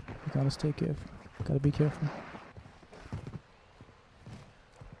 You gotta stay careful. Gotta be careful.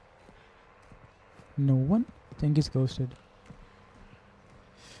 No one? I think he's ghosted.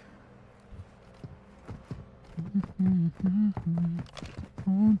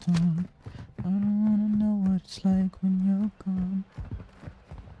 Hold on. I don't wanna know what it's like when you're gone.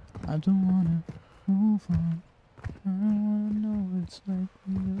 I don't wanna move on. I don't wanna know what it's like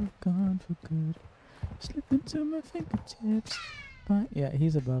when you're gone for good. Slip into my fingertips. But yeah,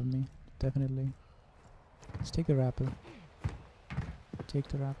 he's above me. Definitely. Let's take the rappel. Take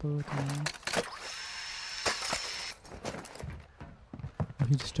the rappel. Come on. Oh,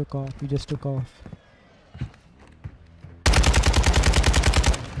 he just took off. He just took off.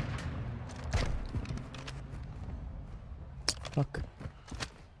 Fuck.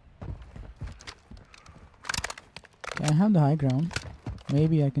 Okay, I have the high ground.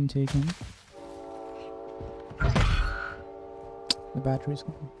 Maybe I can take him. The battery's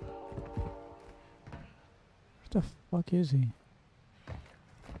gone. What the fuck is he?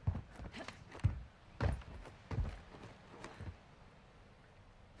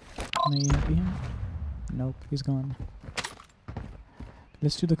 Can I EMP him? Nope, he's gone.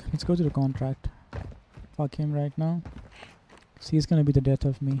 Let's go to the contract. Fuck him right now. See, he's gonna be the death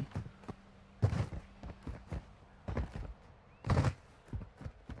of me.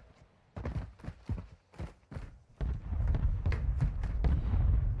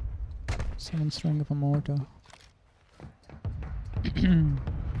 Someone's throwing up a mortar.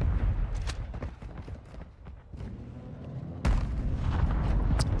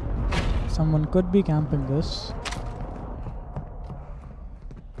 Someone could be camping this.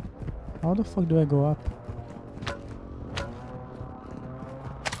 How the fuck do I go up?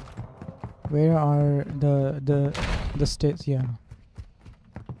 Where are the states? Yeah.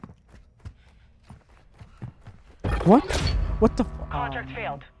 What? What the? Contract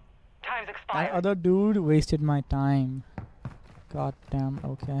failed. Time's That expired. other dude wasted my time. God damn.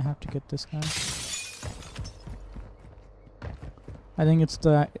 Okay, I have to get this guy. I think it's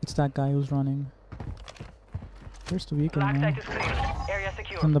that guy who's running. Where's the vehicle Black now? site is clear. Area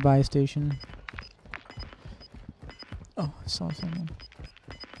secure. It's on the buy station. Oh, I saw someone.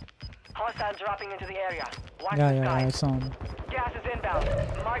 Hostile dropping into the area. Watch Yeah, the yeah, skies. I saw him. Gas is inbound.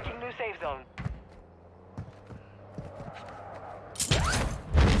 Marking new safe zone.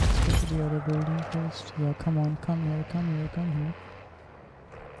 Let's go to the other building first. Yeah, come on, come here, come here, come here.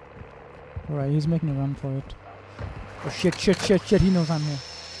 Alright, he's making a run for it. Oh shit, shit, shit, shit, he knows I'm here.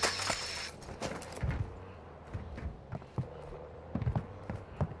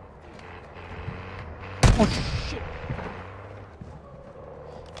 Oh shit!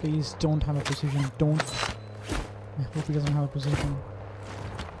 Please don't have a precision, don't. I hope he doesn't have a precision.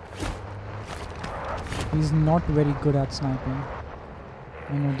 He's not very good at sniping.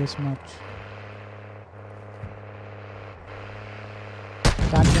 I know this much.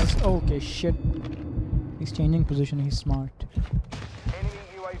 That guy's okay, shit. He's changing position, he's smart. Enemy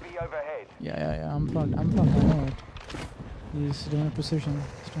UAV overhead. Yeah, I'm fucked, I know it. He's doing a precision,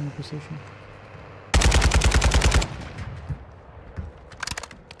 he's doing a precision.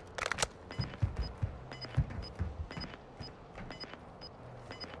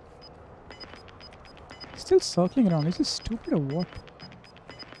 He's still circling around, is he stupid or what?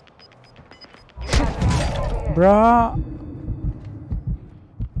 Bruh!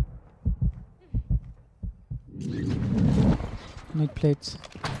 Need plates.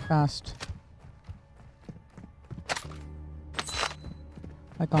 Fast.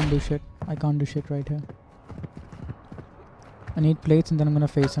 I can't do shit. I can't do shit right here. I need plates and then I'm gonna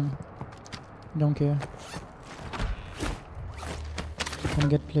face him. Don't care. Gonna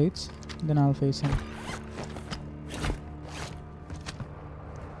get plates, then I'll face him.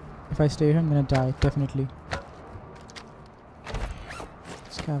 If I stay here, I'm gonna die, definitely.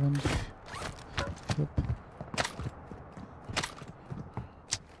 Scavenge. Yep.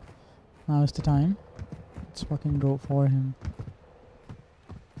 Now is the time. Let's fucking go for him.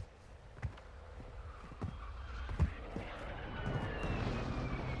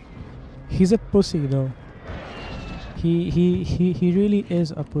 He's a pussy though. He really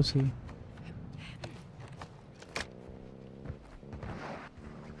is a pussy.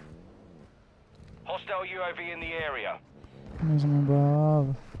 Hostile UAV in the area. There's him above.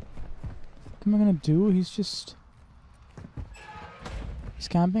 What am I gonna do? He's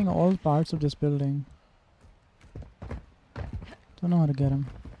camping all parts of this building. Don't know how to get him.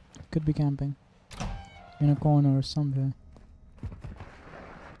 Could be camping in a corner or somewhere.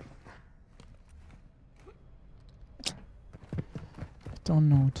 Don't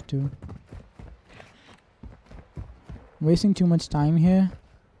know what to do. Wasting too much time here.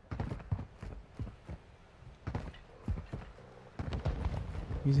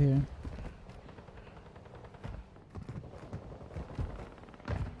 He's here.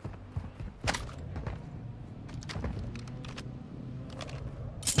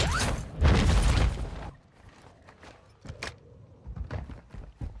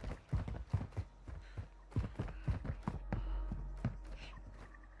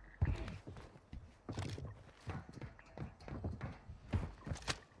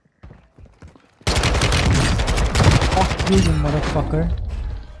 You motherfucker.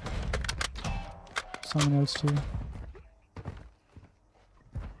 Someone else too.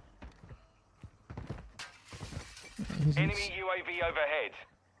 Enemy UAV overhead.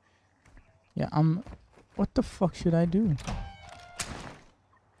 Yeah, what the fuck should I do?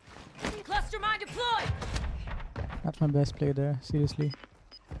 Cluster mine deployed. That's my best play there, seriously.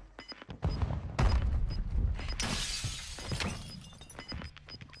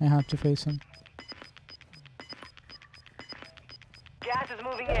 I have to face him. Gas is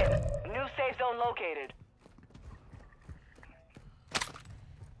moving in. New safe zone located.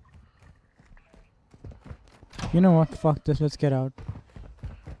 You know what? Fuck this. Let's get out.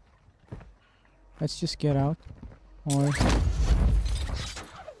 Let's just get out. Or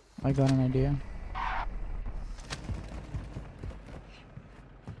I got an idea.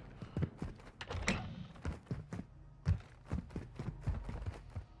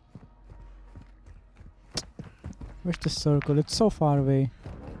 Where's the circle? It's so far away.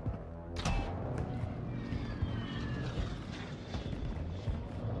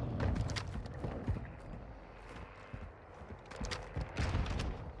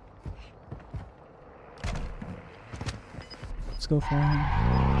 Let's go for him.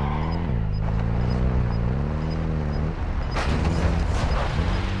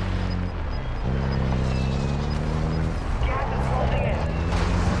 Gas is closing in.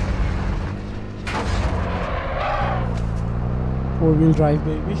 4-wheel drive,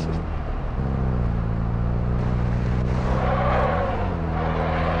 baby.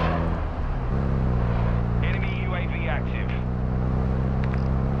 Enemy UAV active.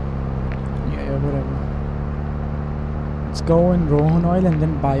 Yeah, whatever. Let's go in Rohan Oil and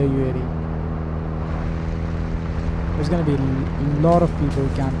then buy a UAV. There's gonna be a lot of people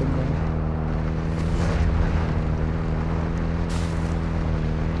camping there.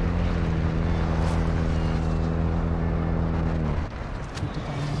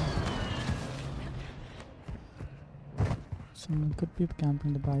 Someone could be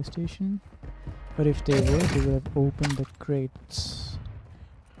camping the buy station, but if they were, they would have opened the crates.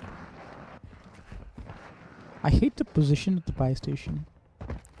 I hate the position of the buy station.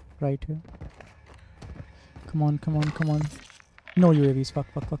 Right here. Come on, come on, come on. No UAVs.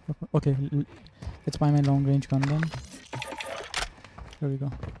 Fuck, fuck, fuck, fuck. Okay, let's buy my long range gun then. There we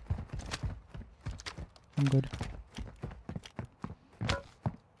go. I'm good.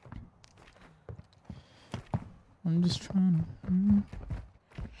 I'm just trying to...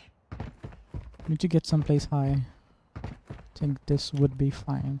 Need to get someplace high. I think this would be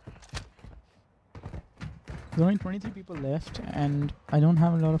fine. There's only 23 people left and I don't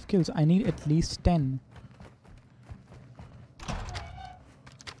have a lot of kills. I need at least 10.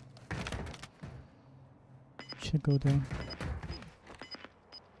 Should go there.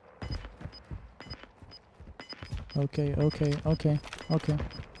 Okay, okay, okay, okay.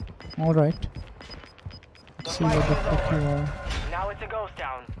 Alright. Let's see what the fuck you are. Now it's a ghost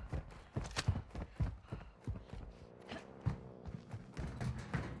town.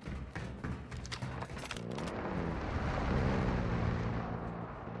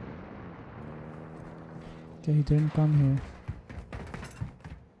 Okay, he didn't come here.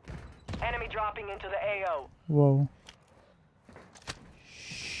 Enemy dropping into the AO. Whoa.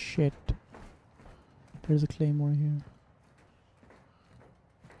 Shit. There's a claymore here.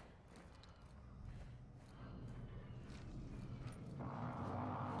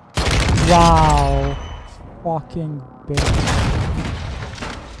 Wow. Fucking bitch.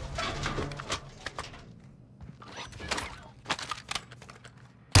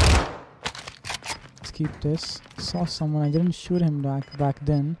 Let's keep this. Saw someone. I didn't shoot him back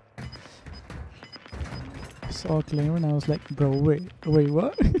then. I saw a claymore and I was like, bro, wait,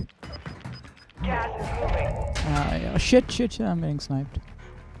 what? Gas is moving. Yeah, shit, I'm getting sniped.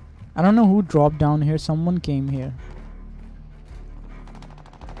 I don't know who dropped down here. Someone came here.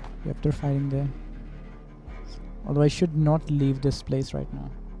 Yep, they're fighting there. Although I should not leave this place right now.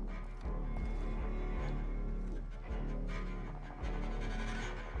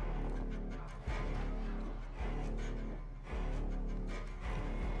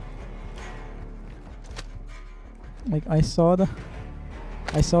 Like I saw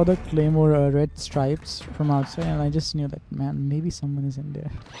the claymore red stripes from outside and I just knew that, man, maybe someone is in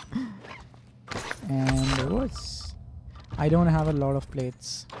there. And there was. I don't have a lot of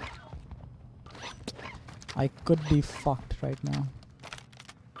plates. I could be fucked right now.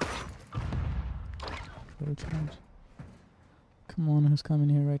 Come on, who's coming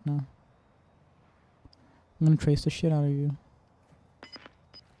here right now? I'm gonna trace the shit out of you.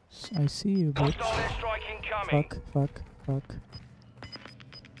 I see you, bitch. Hostile airstrike incoming. Fuck.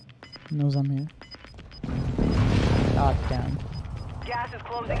 He knows I'm here. God damn. Gas is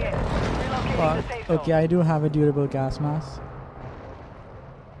closing in. Relocating the safe zone. Okay, I do have a durable gas mask.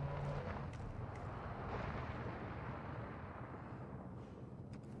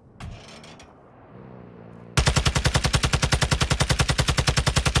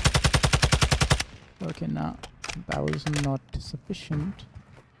 Okay, now that was not sufficient.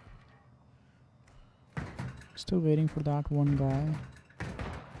 Still waiting for that one guy.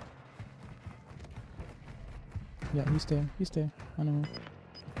 Yeah, he's there. He's there. I know.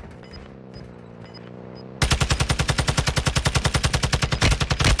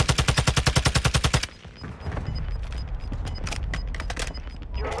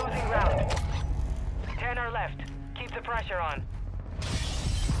 You're losing ground. 10 are left. Keep the pressure on.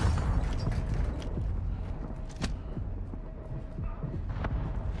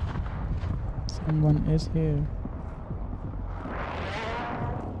 Someone is here.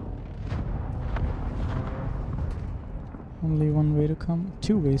 Only one way to come.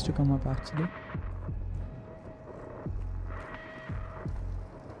 Two ways to come up, actually.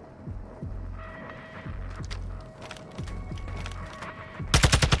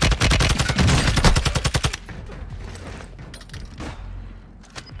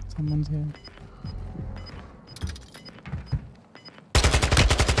 Someone's here.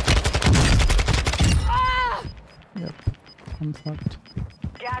 Yep, I'm fucked.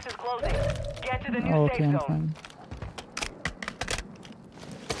 Gas is closing. Get to the new Okay, safe I'm zone. fine.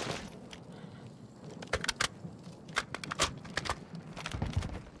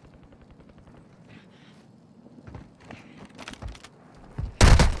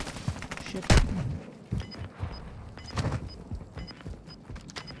 Shit.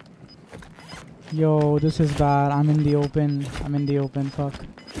 Yo, this is bad. I'm in the open. I'm in the open. Fuck.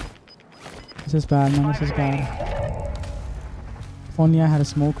 This is bad, man. This is bad. If only I had a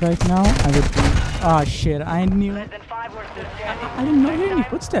smoke right now, I would be. Ah, shit. I knew. Less than 5 were still standing. I did not hear any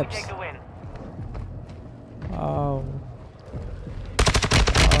Next time, footsteps. we take the win. Oh.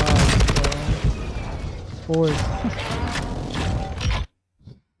 Forward.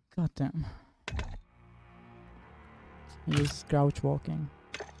 God damn. He's crouch walking.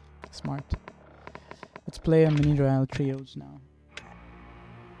 Smart. Let's play a mini royale trios now.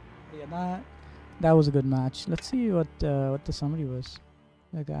 Yeah, that was a good match. Let's see what the summary was.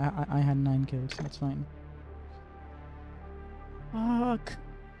 Like I had 9 kills. That's fine. Fuck.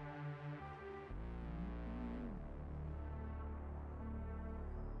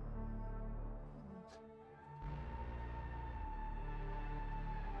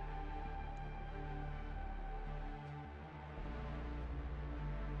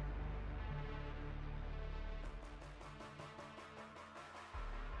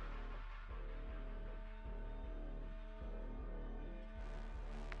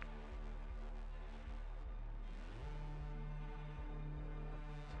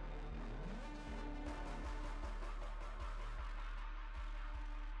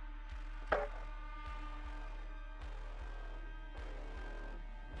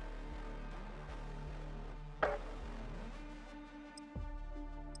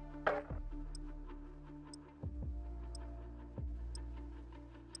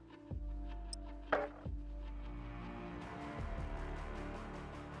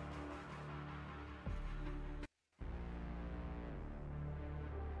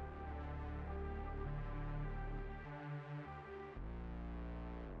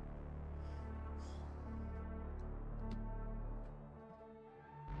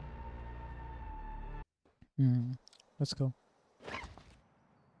 Let's go.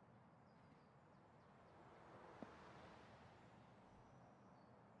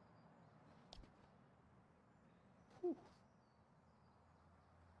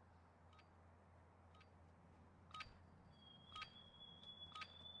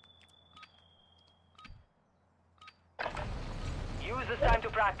 Use this time to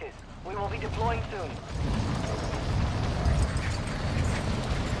practice. We will be deploying soon.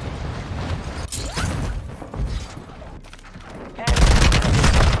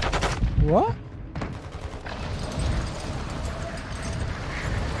 What?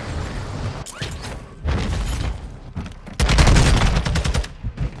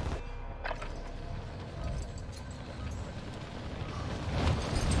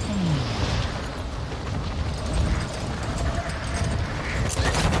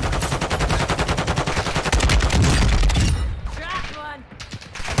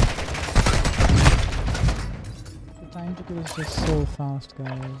 The time to kill is just so fast,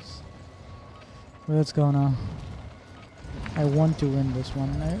 guys. Well, let's go now. I want to win this one.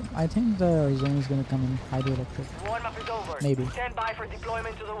 I think the zone is gonna come in hydroelectric. Warm-up is over. Maybe. Stand by for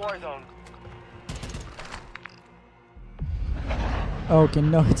deployment to the war zone. Okay,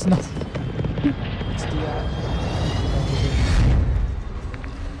 no, it's not. It's the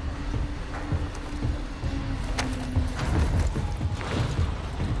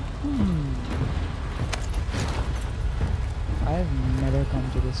I've never come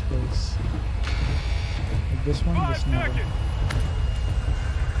to this place. Like this one, this never.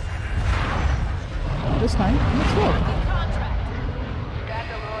 This time, let's go.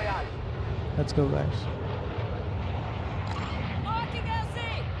 Battle royale. Let's go, guys. Marking LZ.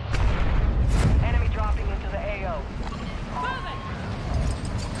 Enemy dropping into the AO. Moving.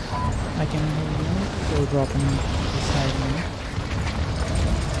 I can hear you. Go dropping beside me.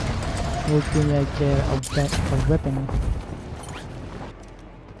 Hopefully I get a weapon.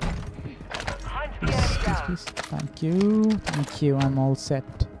 Hunt the Please, enemy please, down. please. Thank you. Thank you. I'm all set.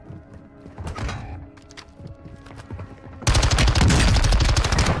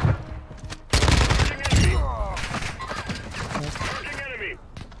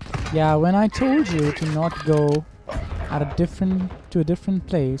 Yeah, when I told you to not go at a different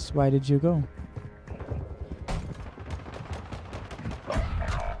place, why did you go?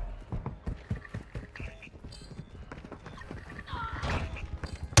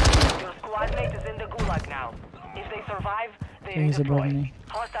 Your squad mate is in the gulag now. If they survive, they He's above redeploy. me.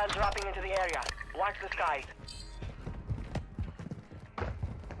 Hostiles dropping into the area. Watch the skies.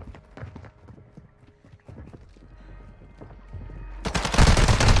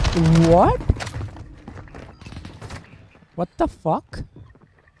 What? What the fuck?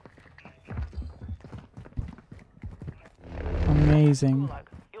 Amazing. Gulag.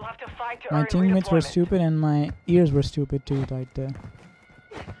 You'll have to fight to My earn teammates were redeployment. stupid and my ears were stupid too right there.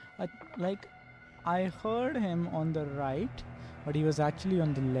 Like, I heard him on the right, but he was actually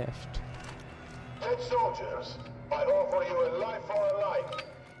on the left. Dead soldiers, I offer you a life for a life.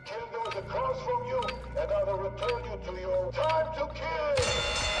 Kill those across from you, and I will return you to your time to kill!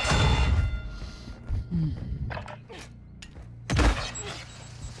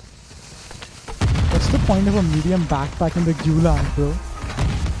 What's the point of a medium backpack in the gulag, bro?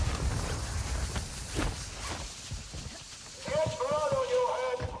 Get blood on your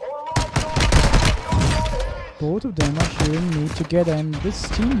head, or run Both of them are shooting me together, and this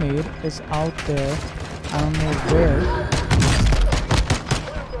teammate is out there. I don't know where.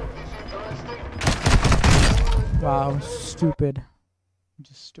 Wow, stupid.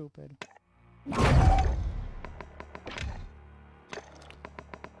 Just stupid.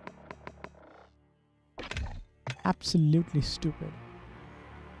 Absolutely stupid.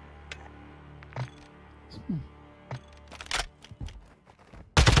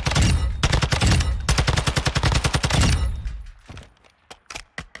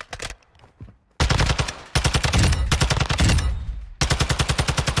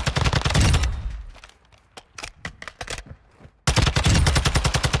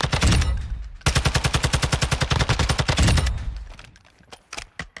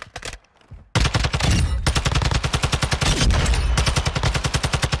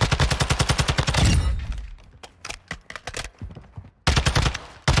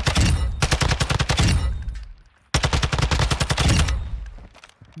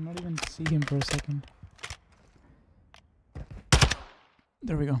 I'm not even see him for a second.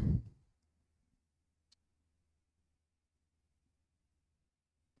 There we go.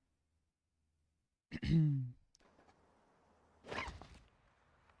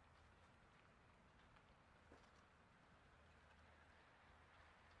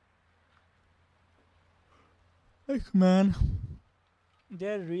 Like, man,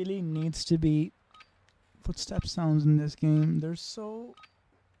 there really needs to be footstep sounds in this game. They're so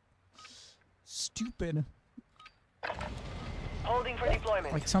stupid. Holding for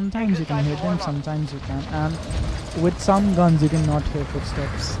deployment. Like, sometimes you can hear them, sometimes you can't. And with some guns you cannot hear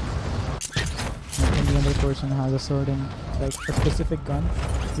footsteps. Like when the other person has a certain, like a specific gun,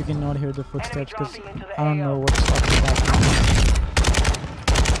 you cannot hear the footsteps because I don't know what's up with that gun.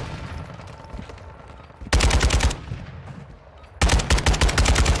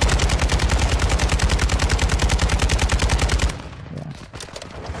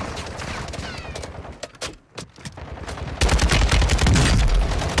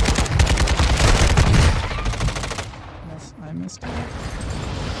 I missed it.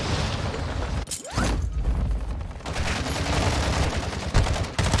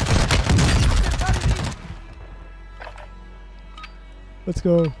 Let's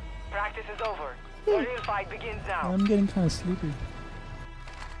go. Practice is over. The real fight begins now. I'm getting kind of sleepy.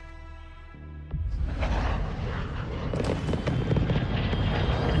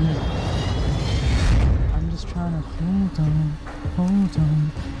 I'm just trying to hold on, hold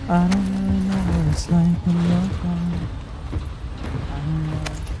on. I don't really know what it's like when you're gone. I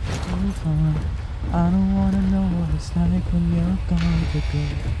I don't wanna know what it's like when you're gone to go.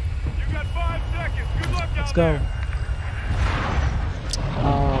 You got 5 seconds. Good luck Let's out go. there.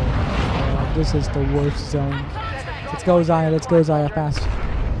 Oh, this is the worst zone. Let's go, Zaya. Let's go, Zaya. Fast.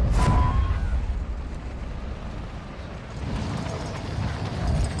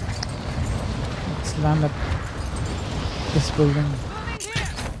 Let's land at this building.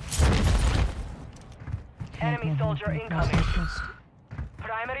 Enemy soldier incoming.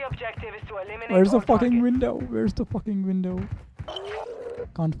 Primary objective is to eliminate Where's the all fucking targets. window? Where's the fucking window?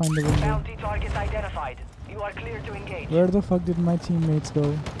 Can't find the window. Bounty targets identified. You are clear to engage. Where the fuck did my teammates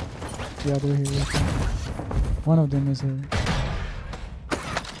go? Yeah, they're here. One of them is here.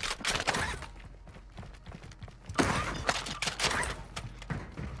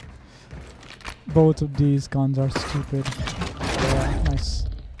 Both of these guns are stupid. Yeah, nice.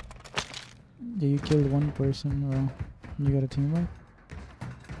 Yeah, you killed one person. Well, you got a team wipe.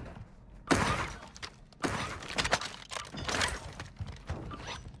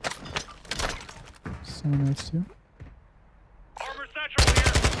 Someone else too. Armor satchel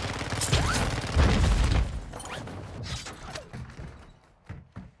here.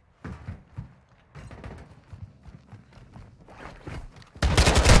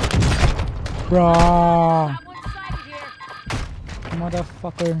 Bruh, Someone sighted here.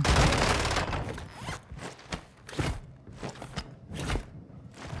 motherfucker.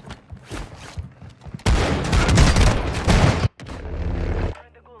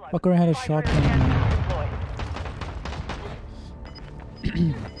 Fucker had a shotgun.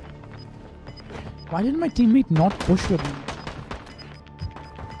 Why did my teammate not push with me?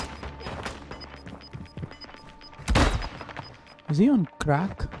 Is he on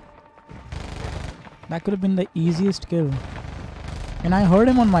crack? That could have been the easiest kill. And I heard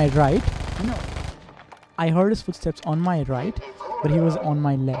him on my right. No. I heard his footsteps on my right, but he was on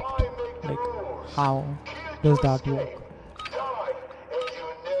my left. Like, how does that work? Die, and you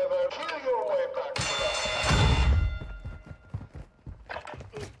never kill your way back to life.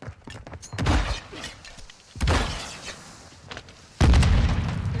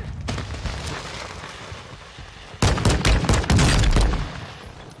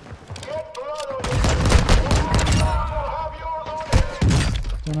 Get blood on your hands. Will have yours on him.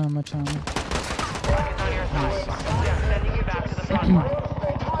 Don't have much ammo. Sending you back to the front line.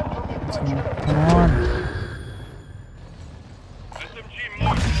 Let's go. Come on. SMG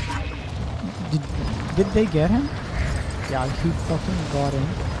marked. Did they get him? Yeah, he fucking got him.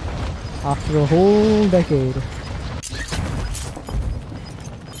 After a whole decade.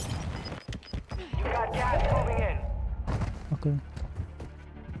 You got gas moving in. Okay.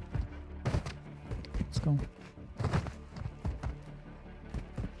 Let's go.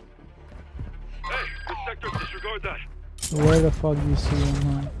 Hey, this sector, disregard that. Where the fuck do you see him,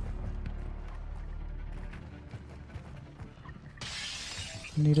 man?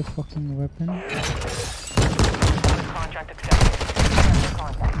 Need a fucking weapon. Contract accepted.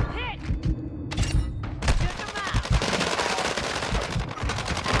 Contact. Hit! Get them out!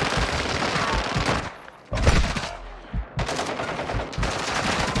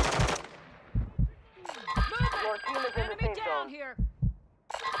 Your team is in the Enemy safe down zone. here!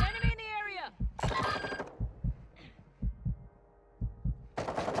 Enemy in the area!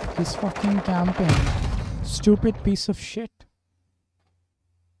 He's fucking camping. Stupid piece of shit.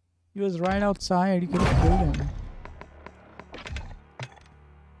 He was right outside. You could have killed him.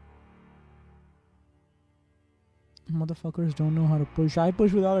 Motherfuckers don't know how to push. I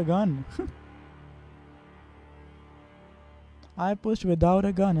pushed without a gun. I pushed without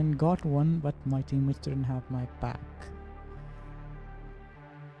a gun and got one, but my teammates didn't have my back.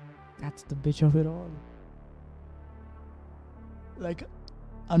 That's the bitch of it all. Like,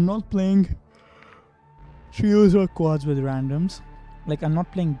 I'm not playing trios or quads with randoms. Like, I'm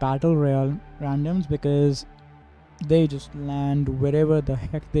not playing battle royale randoms because they just land wherever the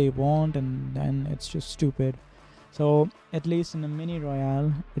heck they want, and then it's just stupid. So at least in a mini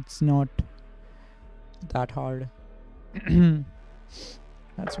royale, it's not that hard.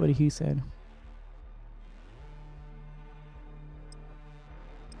 That's what he said.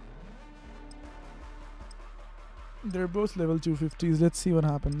 They're both level 250s. Let's see what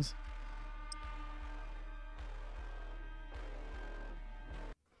happens.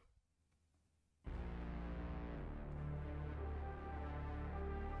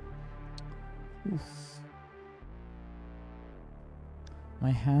 Oof.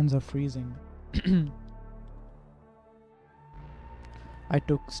 My hands are freezing. I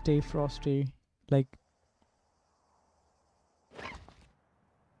took Stay Frosty, like,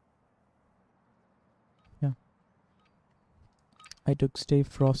 yeah. I took Stay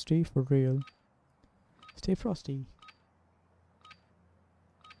Frosty for real. Stay Frosty.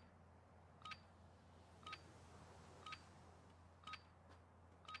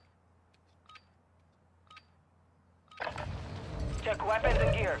 Check weapons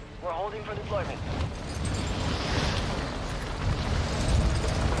and gear. We're holding for deployment.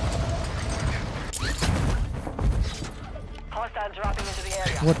 Hostiles dropping into the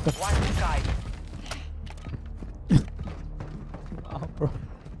area. What the Watch the skies. Wow, bro.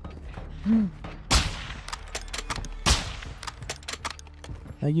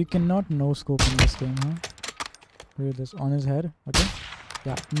 Like, you cannot no scope in this game, huh? Look at this on his head. Okay.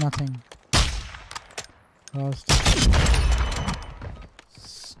 Yeah, nothing. Lost.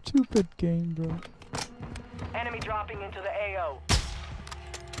 Stupid game, bro. Enemy dropping into the AO.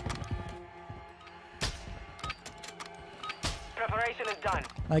 Preparation is done.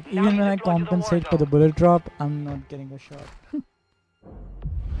 Like, Now even you when I deploy to the war compensate for the zone. bullet drop, I'm not getting a shot.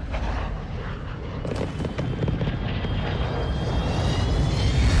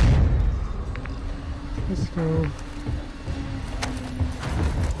 Let's go.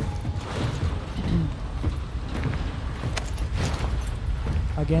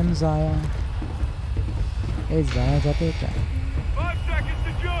 Again, Zaya. Hey, Zaya, drop it. 5 seconds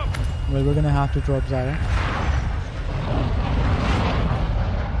to jump! Well, we're gonna have to drop Zaya.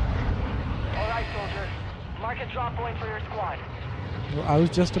 Alright, soldiers. Mark a drop point for your squad. Well, I was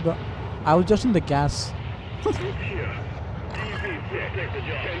just in the gas. Here. DV protect the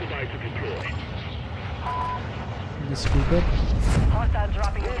job. Stand by to deploy. You stupid. Hostiles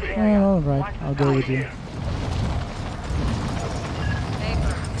dropping into the area. Oh, alright, Watch the I'll go skies. with you.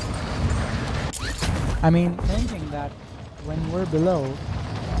 I mean, thinking that when we're below,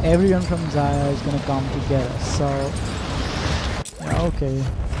 everyone from Zaya is gonna come to get us, so... Yeah, okay.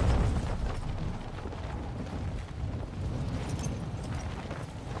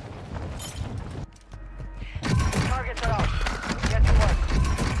 Targets are up. Get to work.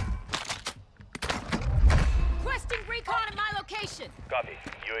 Requesting recon at my location. Copy.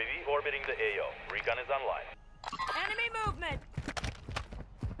 UAV orbiting the AO. Recon is online. Enemy movement.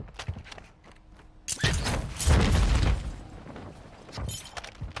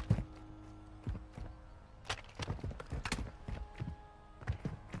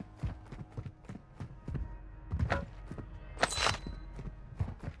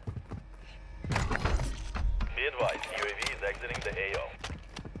 Be advised, UAV is exiting the AO.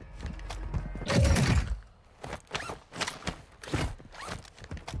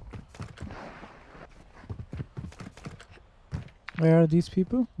 Where are these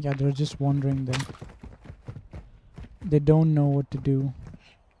people? Yeah, they're just wandering there. They don't know what to do.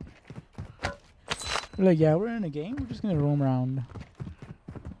 Like, yeah, we're in a game, we're just gonna roam around.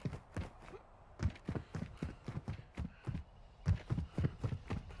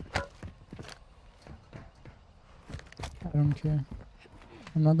 I don't care.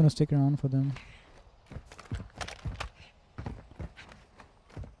 I'm not gonna stick around for them.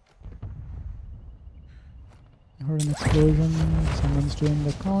 I heard an explosion. Someone's doing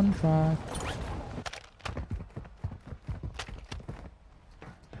the contract.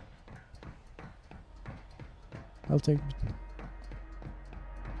 I'll take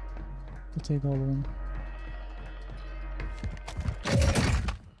all of them.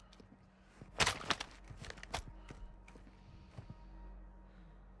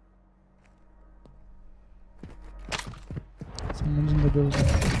 Someone's in the building.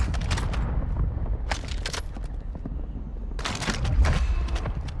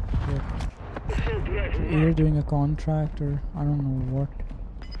 Either doing a contract or I don't know what.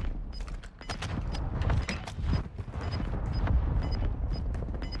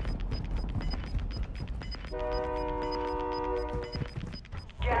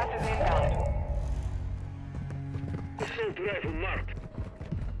 Gas is inbound. Assault rifle marked.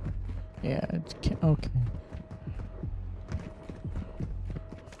 Yeah, okay.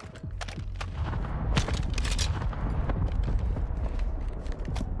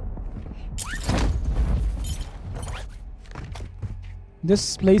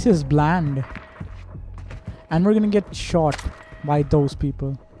 This place is bland. And we're gonna get shot by those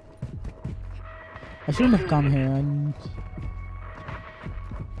people. I shouldn't have come here.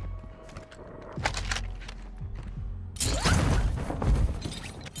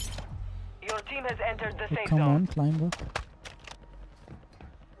 Your team has entered the safe Come zone. on, climb up.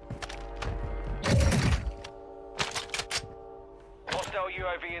 Hostile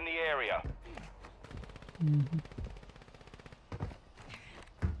UAV in the area.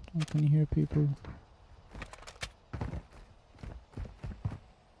 I can hear people.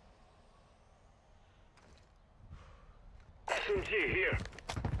 SMG here.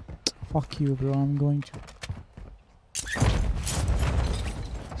 Fuck you, bro. I'm going to.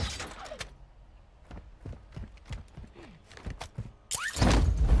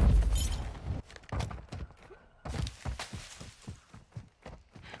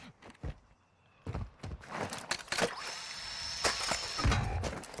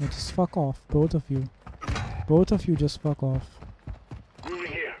 Yeah, just fuck off, both of you. Both of you just fuck off.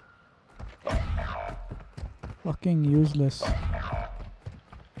 Moving here. Fucking useless.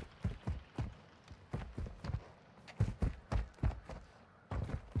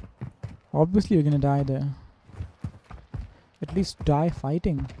 Obviously you're gonna die there. At least die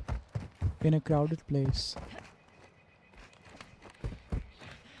fighting in a crowded place.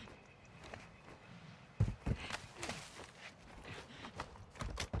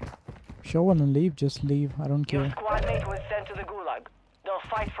 If you wanna leave, just leave. I don't Your care. squad mate was sent to the gulag. They'll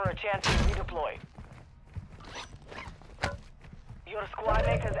fight for a chance to redeploy. Your squad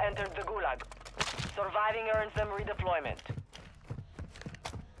mate has entered the gulag. Surviving earns them redeployment.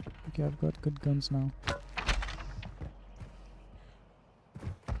 Okay, I've got good guns now.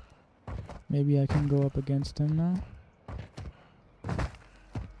 Maybe I can go up against him now.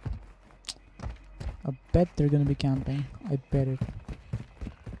 I bet they're gonna be camping. I bet it.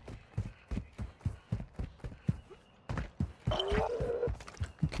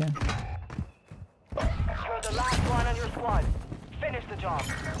 Okay. You're the last one on your squad. Finish the job.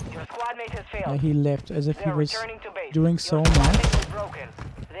 Your squad mate has Yeah, failed. he left as if he They're was returning to base. doing Your so squad much. mate is broken.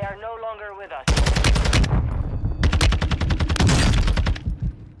 They are no longer with us.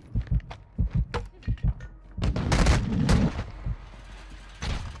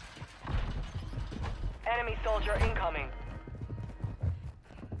 Enemy soldier incoming.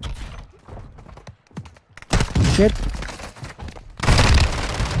 Shit.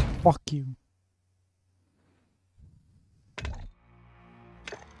 Fuck you.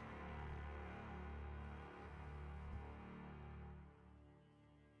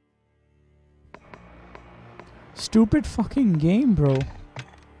 Stupid fucking game, bro.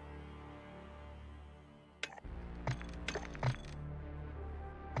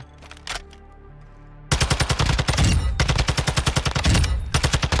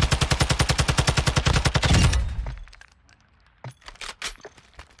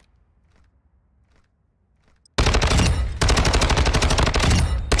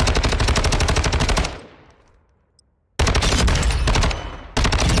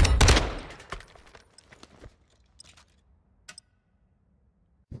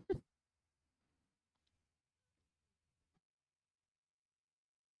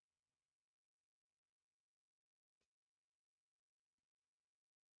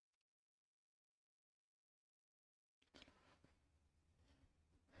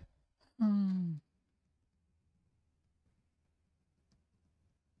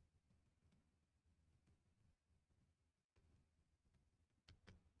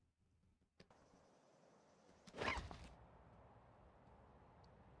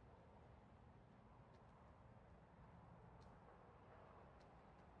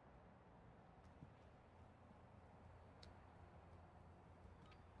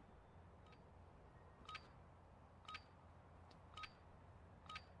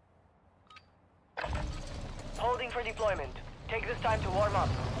 Holding for deployment. Take this time to warm up.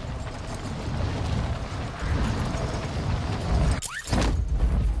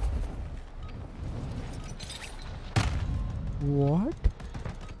 What?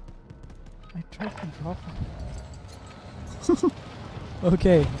 I tried to drop him.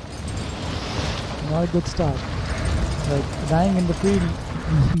 Okay. Not a good start. Like dying in the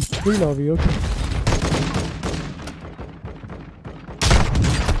free lobby, okay.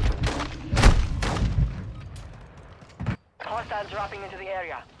 Hostiles dropping into the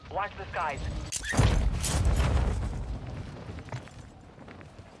area. Watch the skies.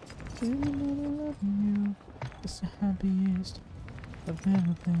 It's the happiest I've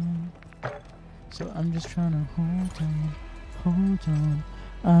ever been. So I'm just trying to hold on.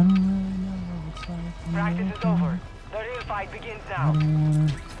 I don't really know what it's like when Practice you're is gone. over. The real fight begins I now. don't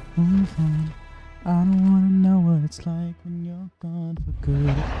wanna move on. I don't wanna know what it's like when you're gone for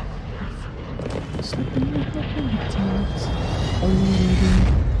good. Slipping up in the times, a little bit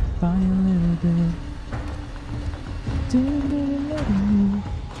by a little bit. Didn't letting you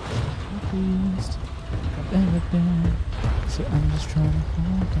happiest I've ever been. So I'm just trying to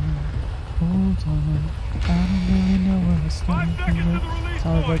hold on. I don't really know what it's like. 5 seconds to the release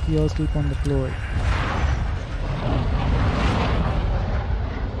Sounds point. like you all sleep on the floor.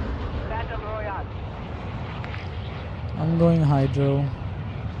 Battle Royale. I'm going hydro.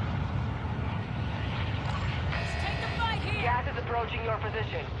 Gas approaching your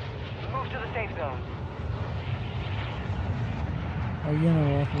position. Move to the safe zone. Oh, you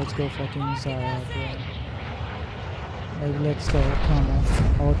know what? Let's go fucking Zara, bro. Like, let's go. Come on.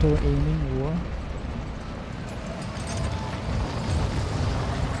 Auto aiming war.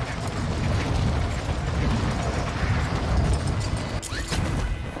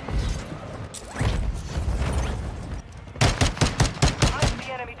 Hunt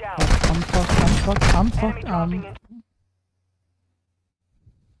the enemy down. I'm fucked. I'm fucked. Enemy dropping in.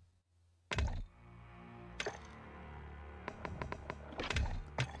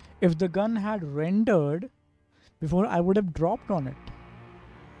 If the gun had rendered before, I would have dropped on it.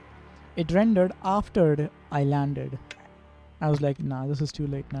 It rendered after I landed. I was like, nah, this is too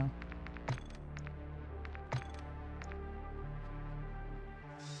late now.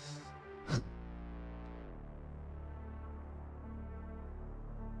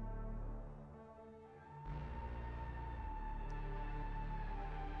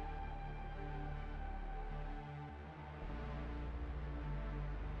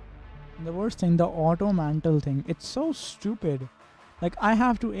 The worst thing, the auto mantle thing, it's so stupid. Like, I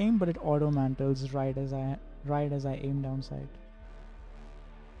have to aim, but it auto mantles right as I aim down sight.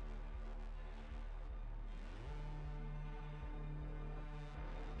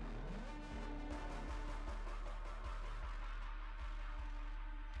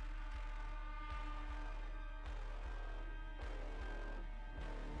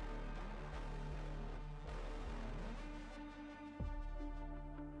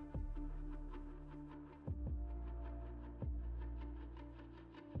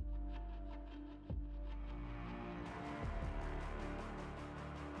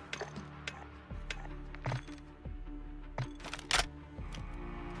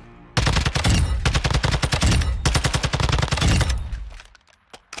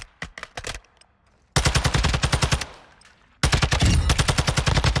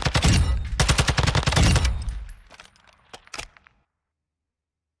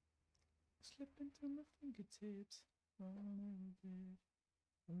 Slipping through my fingertips, a little bit,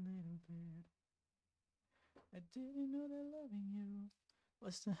 a little bit. I didn't know that loving you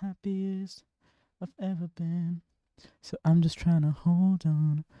was the happiest I've ever been. So I'm just trying to hold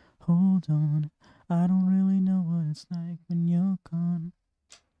on, hold on. I don't really know what it's like when you're gone.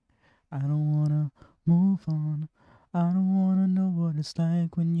 I don't wanna move on. I don't wanna know what it's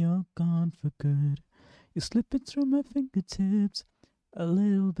like when you're gone for good. You slip it through my fingertips, a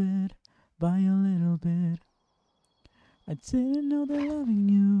little bit, by a little bit. I didn't know that loving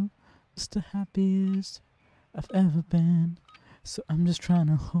you was the happiest I've ever been. So I'm just trying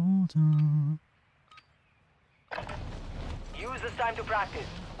to hold on. Use this time to practice.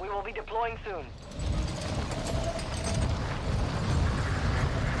 We will be deploying soon.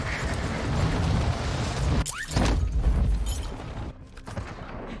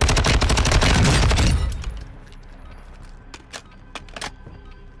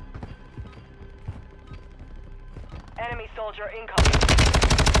 Enemy soldier incoming.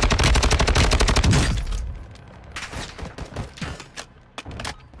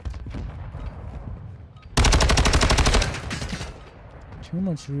 Too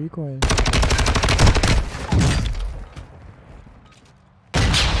much recoil.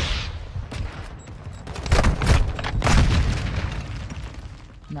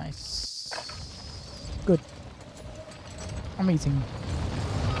 Nice. Good. Amazing.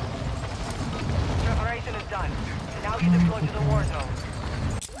 Preparation is done. Now you deploy to the war zone.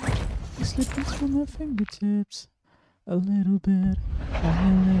 You slipping through my fingertips, a little bit,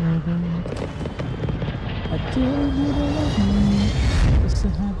 a little bit. I didn't know that loving you was the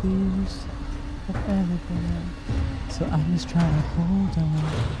happiest I've ever been. So I'm just trying to hold on,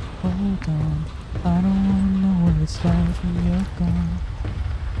 hold on. I don't wanna know what it's like when you're gone.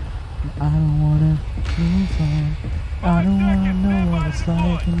 I don't wanna move on. I don't wanna know what it's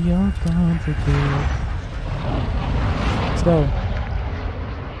like when you're gone for good. Let's go.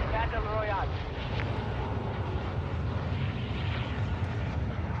 Battle Royale.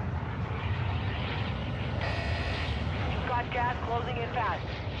 You've got gas closing in fast.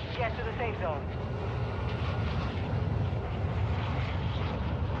 Get to the safe zone.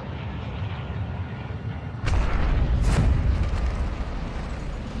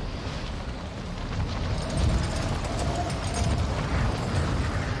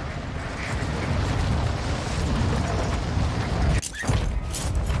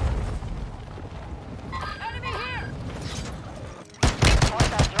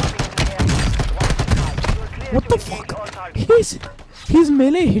 What the fuck? His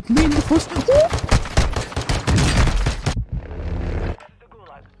melee hit me in the first.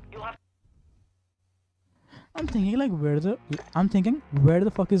 I'm thinking like where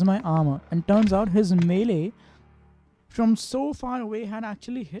the fuck is my armor? And turns out his melee from so far away had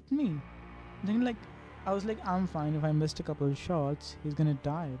actually hit me. Then like I was like, I'm fine if I missed a couple of shots, he's gonna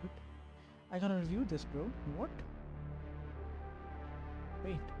die, but I gotta review this, bro. What?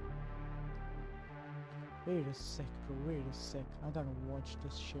 Wait a sec, bro. Wait a sec. I gotta watch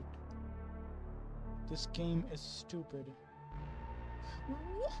this shit. This game is stupid.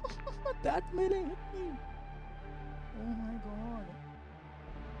 That melee hit me. Oh my god.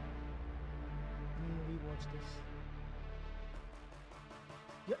 I'm gonna rewatch this.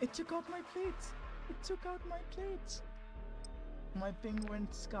 Yeah, it took out my plates. It took out my plates. My ping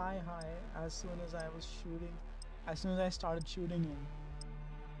went sky high as soon as I was shooting. As soon as I started shooting him.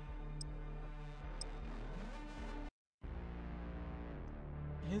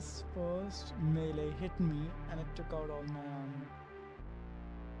 His first melee hit me and it took out all my armor.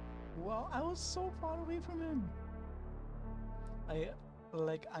 Wow, I was so far away from him.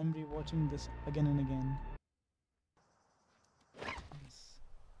 I'm rewatching this again and again.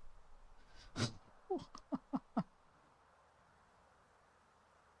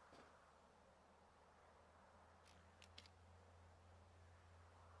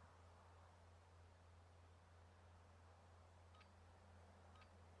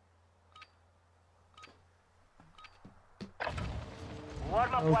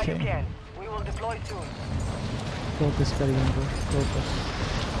 Warm up while you can. We will deploy soon. Focus, Karim, bro. Focus.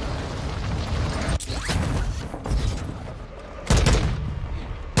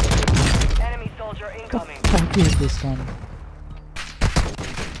 Enemy soldier incoming. What the fuck is this one?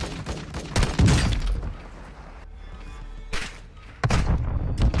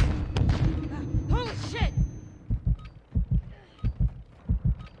 Holy shit!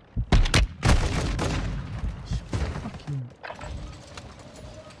 Fuck you.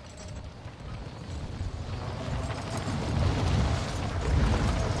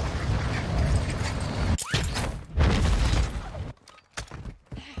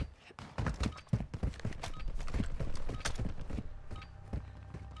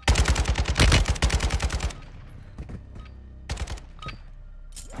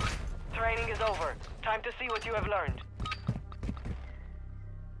 Training is over. Time to see what you have learned.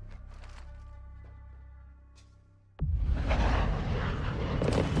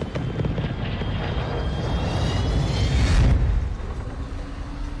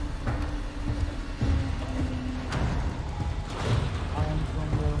 I'm from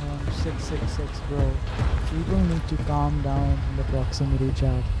Rohan 666, bro. People need to calm down in the proximity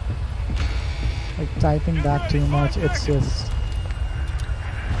chat. Like typing that too much, it's just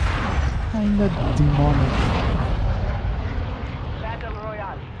kinda demonic. Battle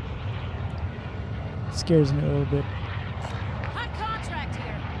Royale. Scares me a little bit. Hot contract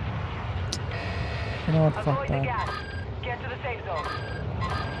here. You know what? Fuck Avoid the that. gas. Get to the safe zone.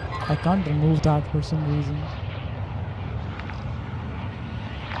 I can't remove that for some reason.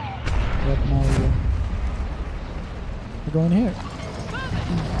 But now we go. We're going here.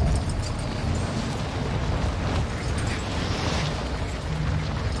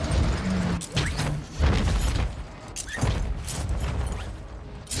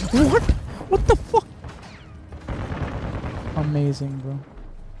 What? What the fuck? Amazing, bro.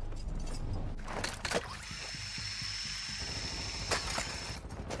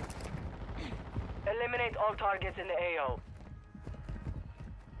 Eliminate all targets in the AO.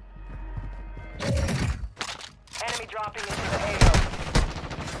 Enemy dropping into the AO.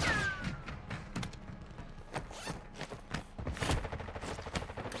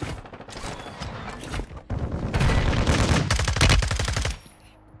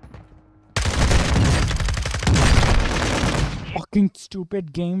 Fucking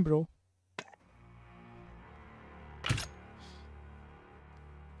stupid game, bro.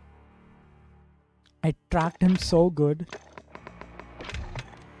 I tracked him so good.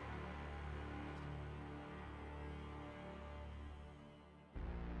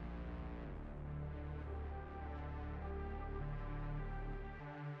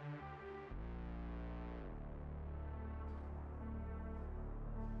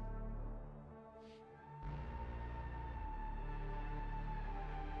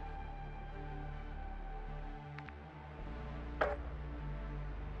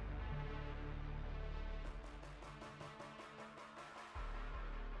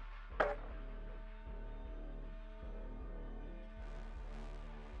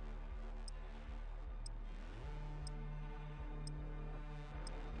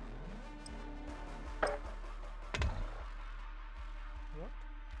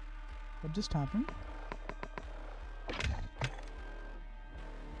 What just happened?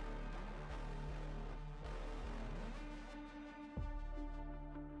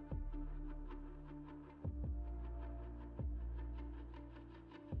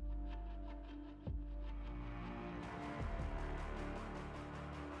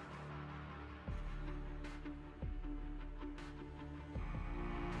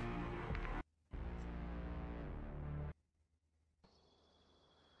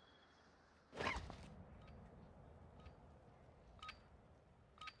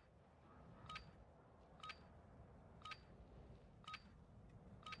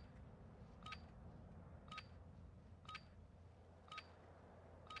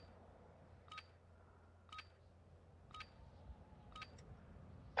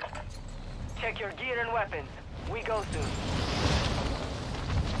 Check your gear and weapons. We go soon.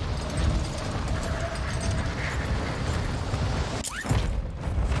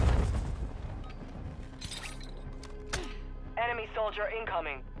 Enemy soldier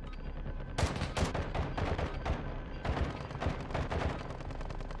incoming.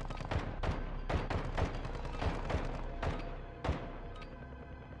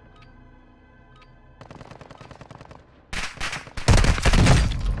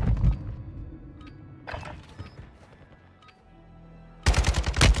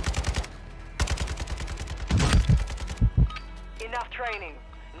 Enough training.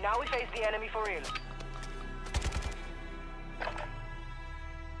 Now we face the enemy for real.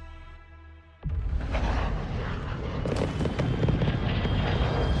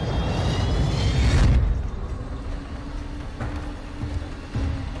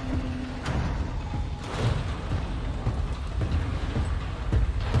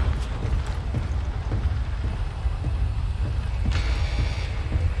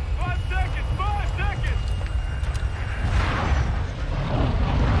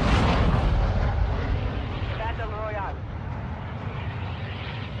 Battle Royale.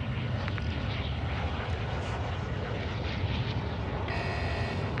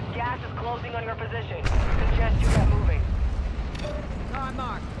 Gas is closing on your position. Suggest you get moving. Time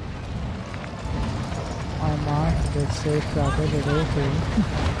mark. I marked the safe target today.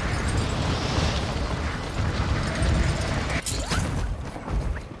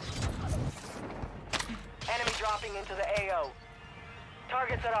 Enemy dropping into the AO.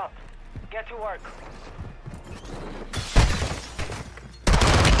 Targets are up. Get to work.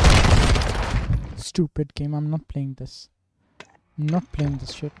 Stupid game. I'm not playing this. I'm not playing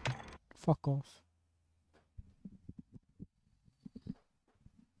this shit. Fuck off.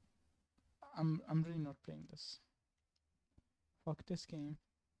 I'm really not playing this. Fuck this game.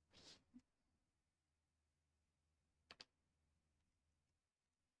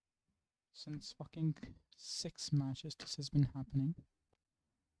 Since fucking 6 matches this has been happening.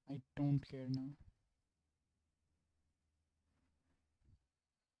 I don't care now.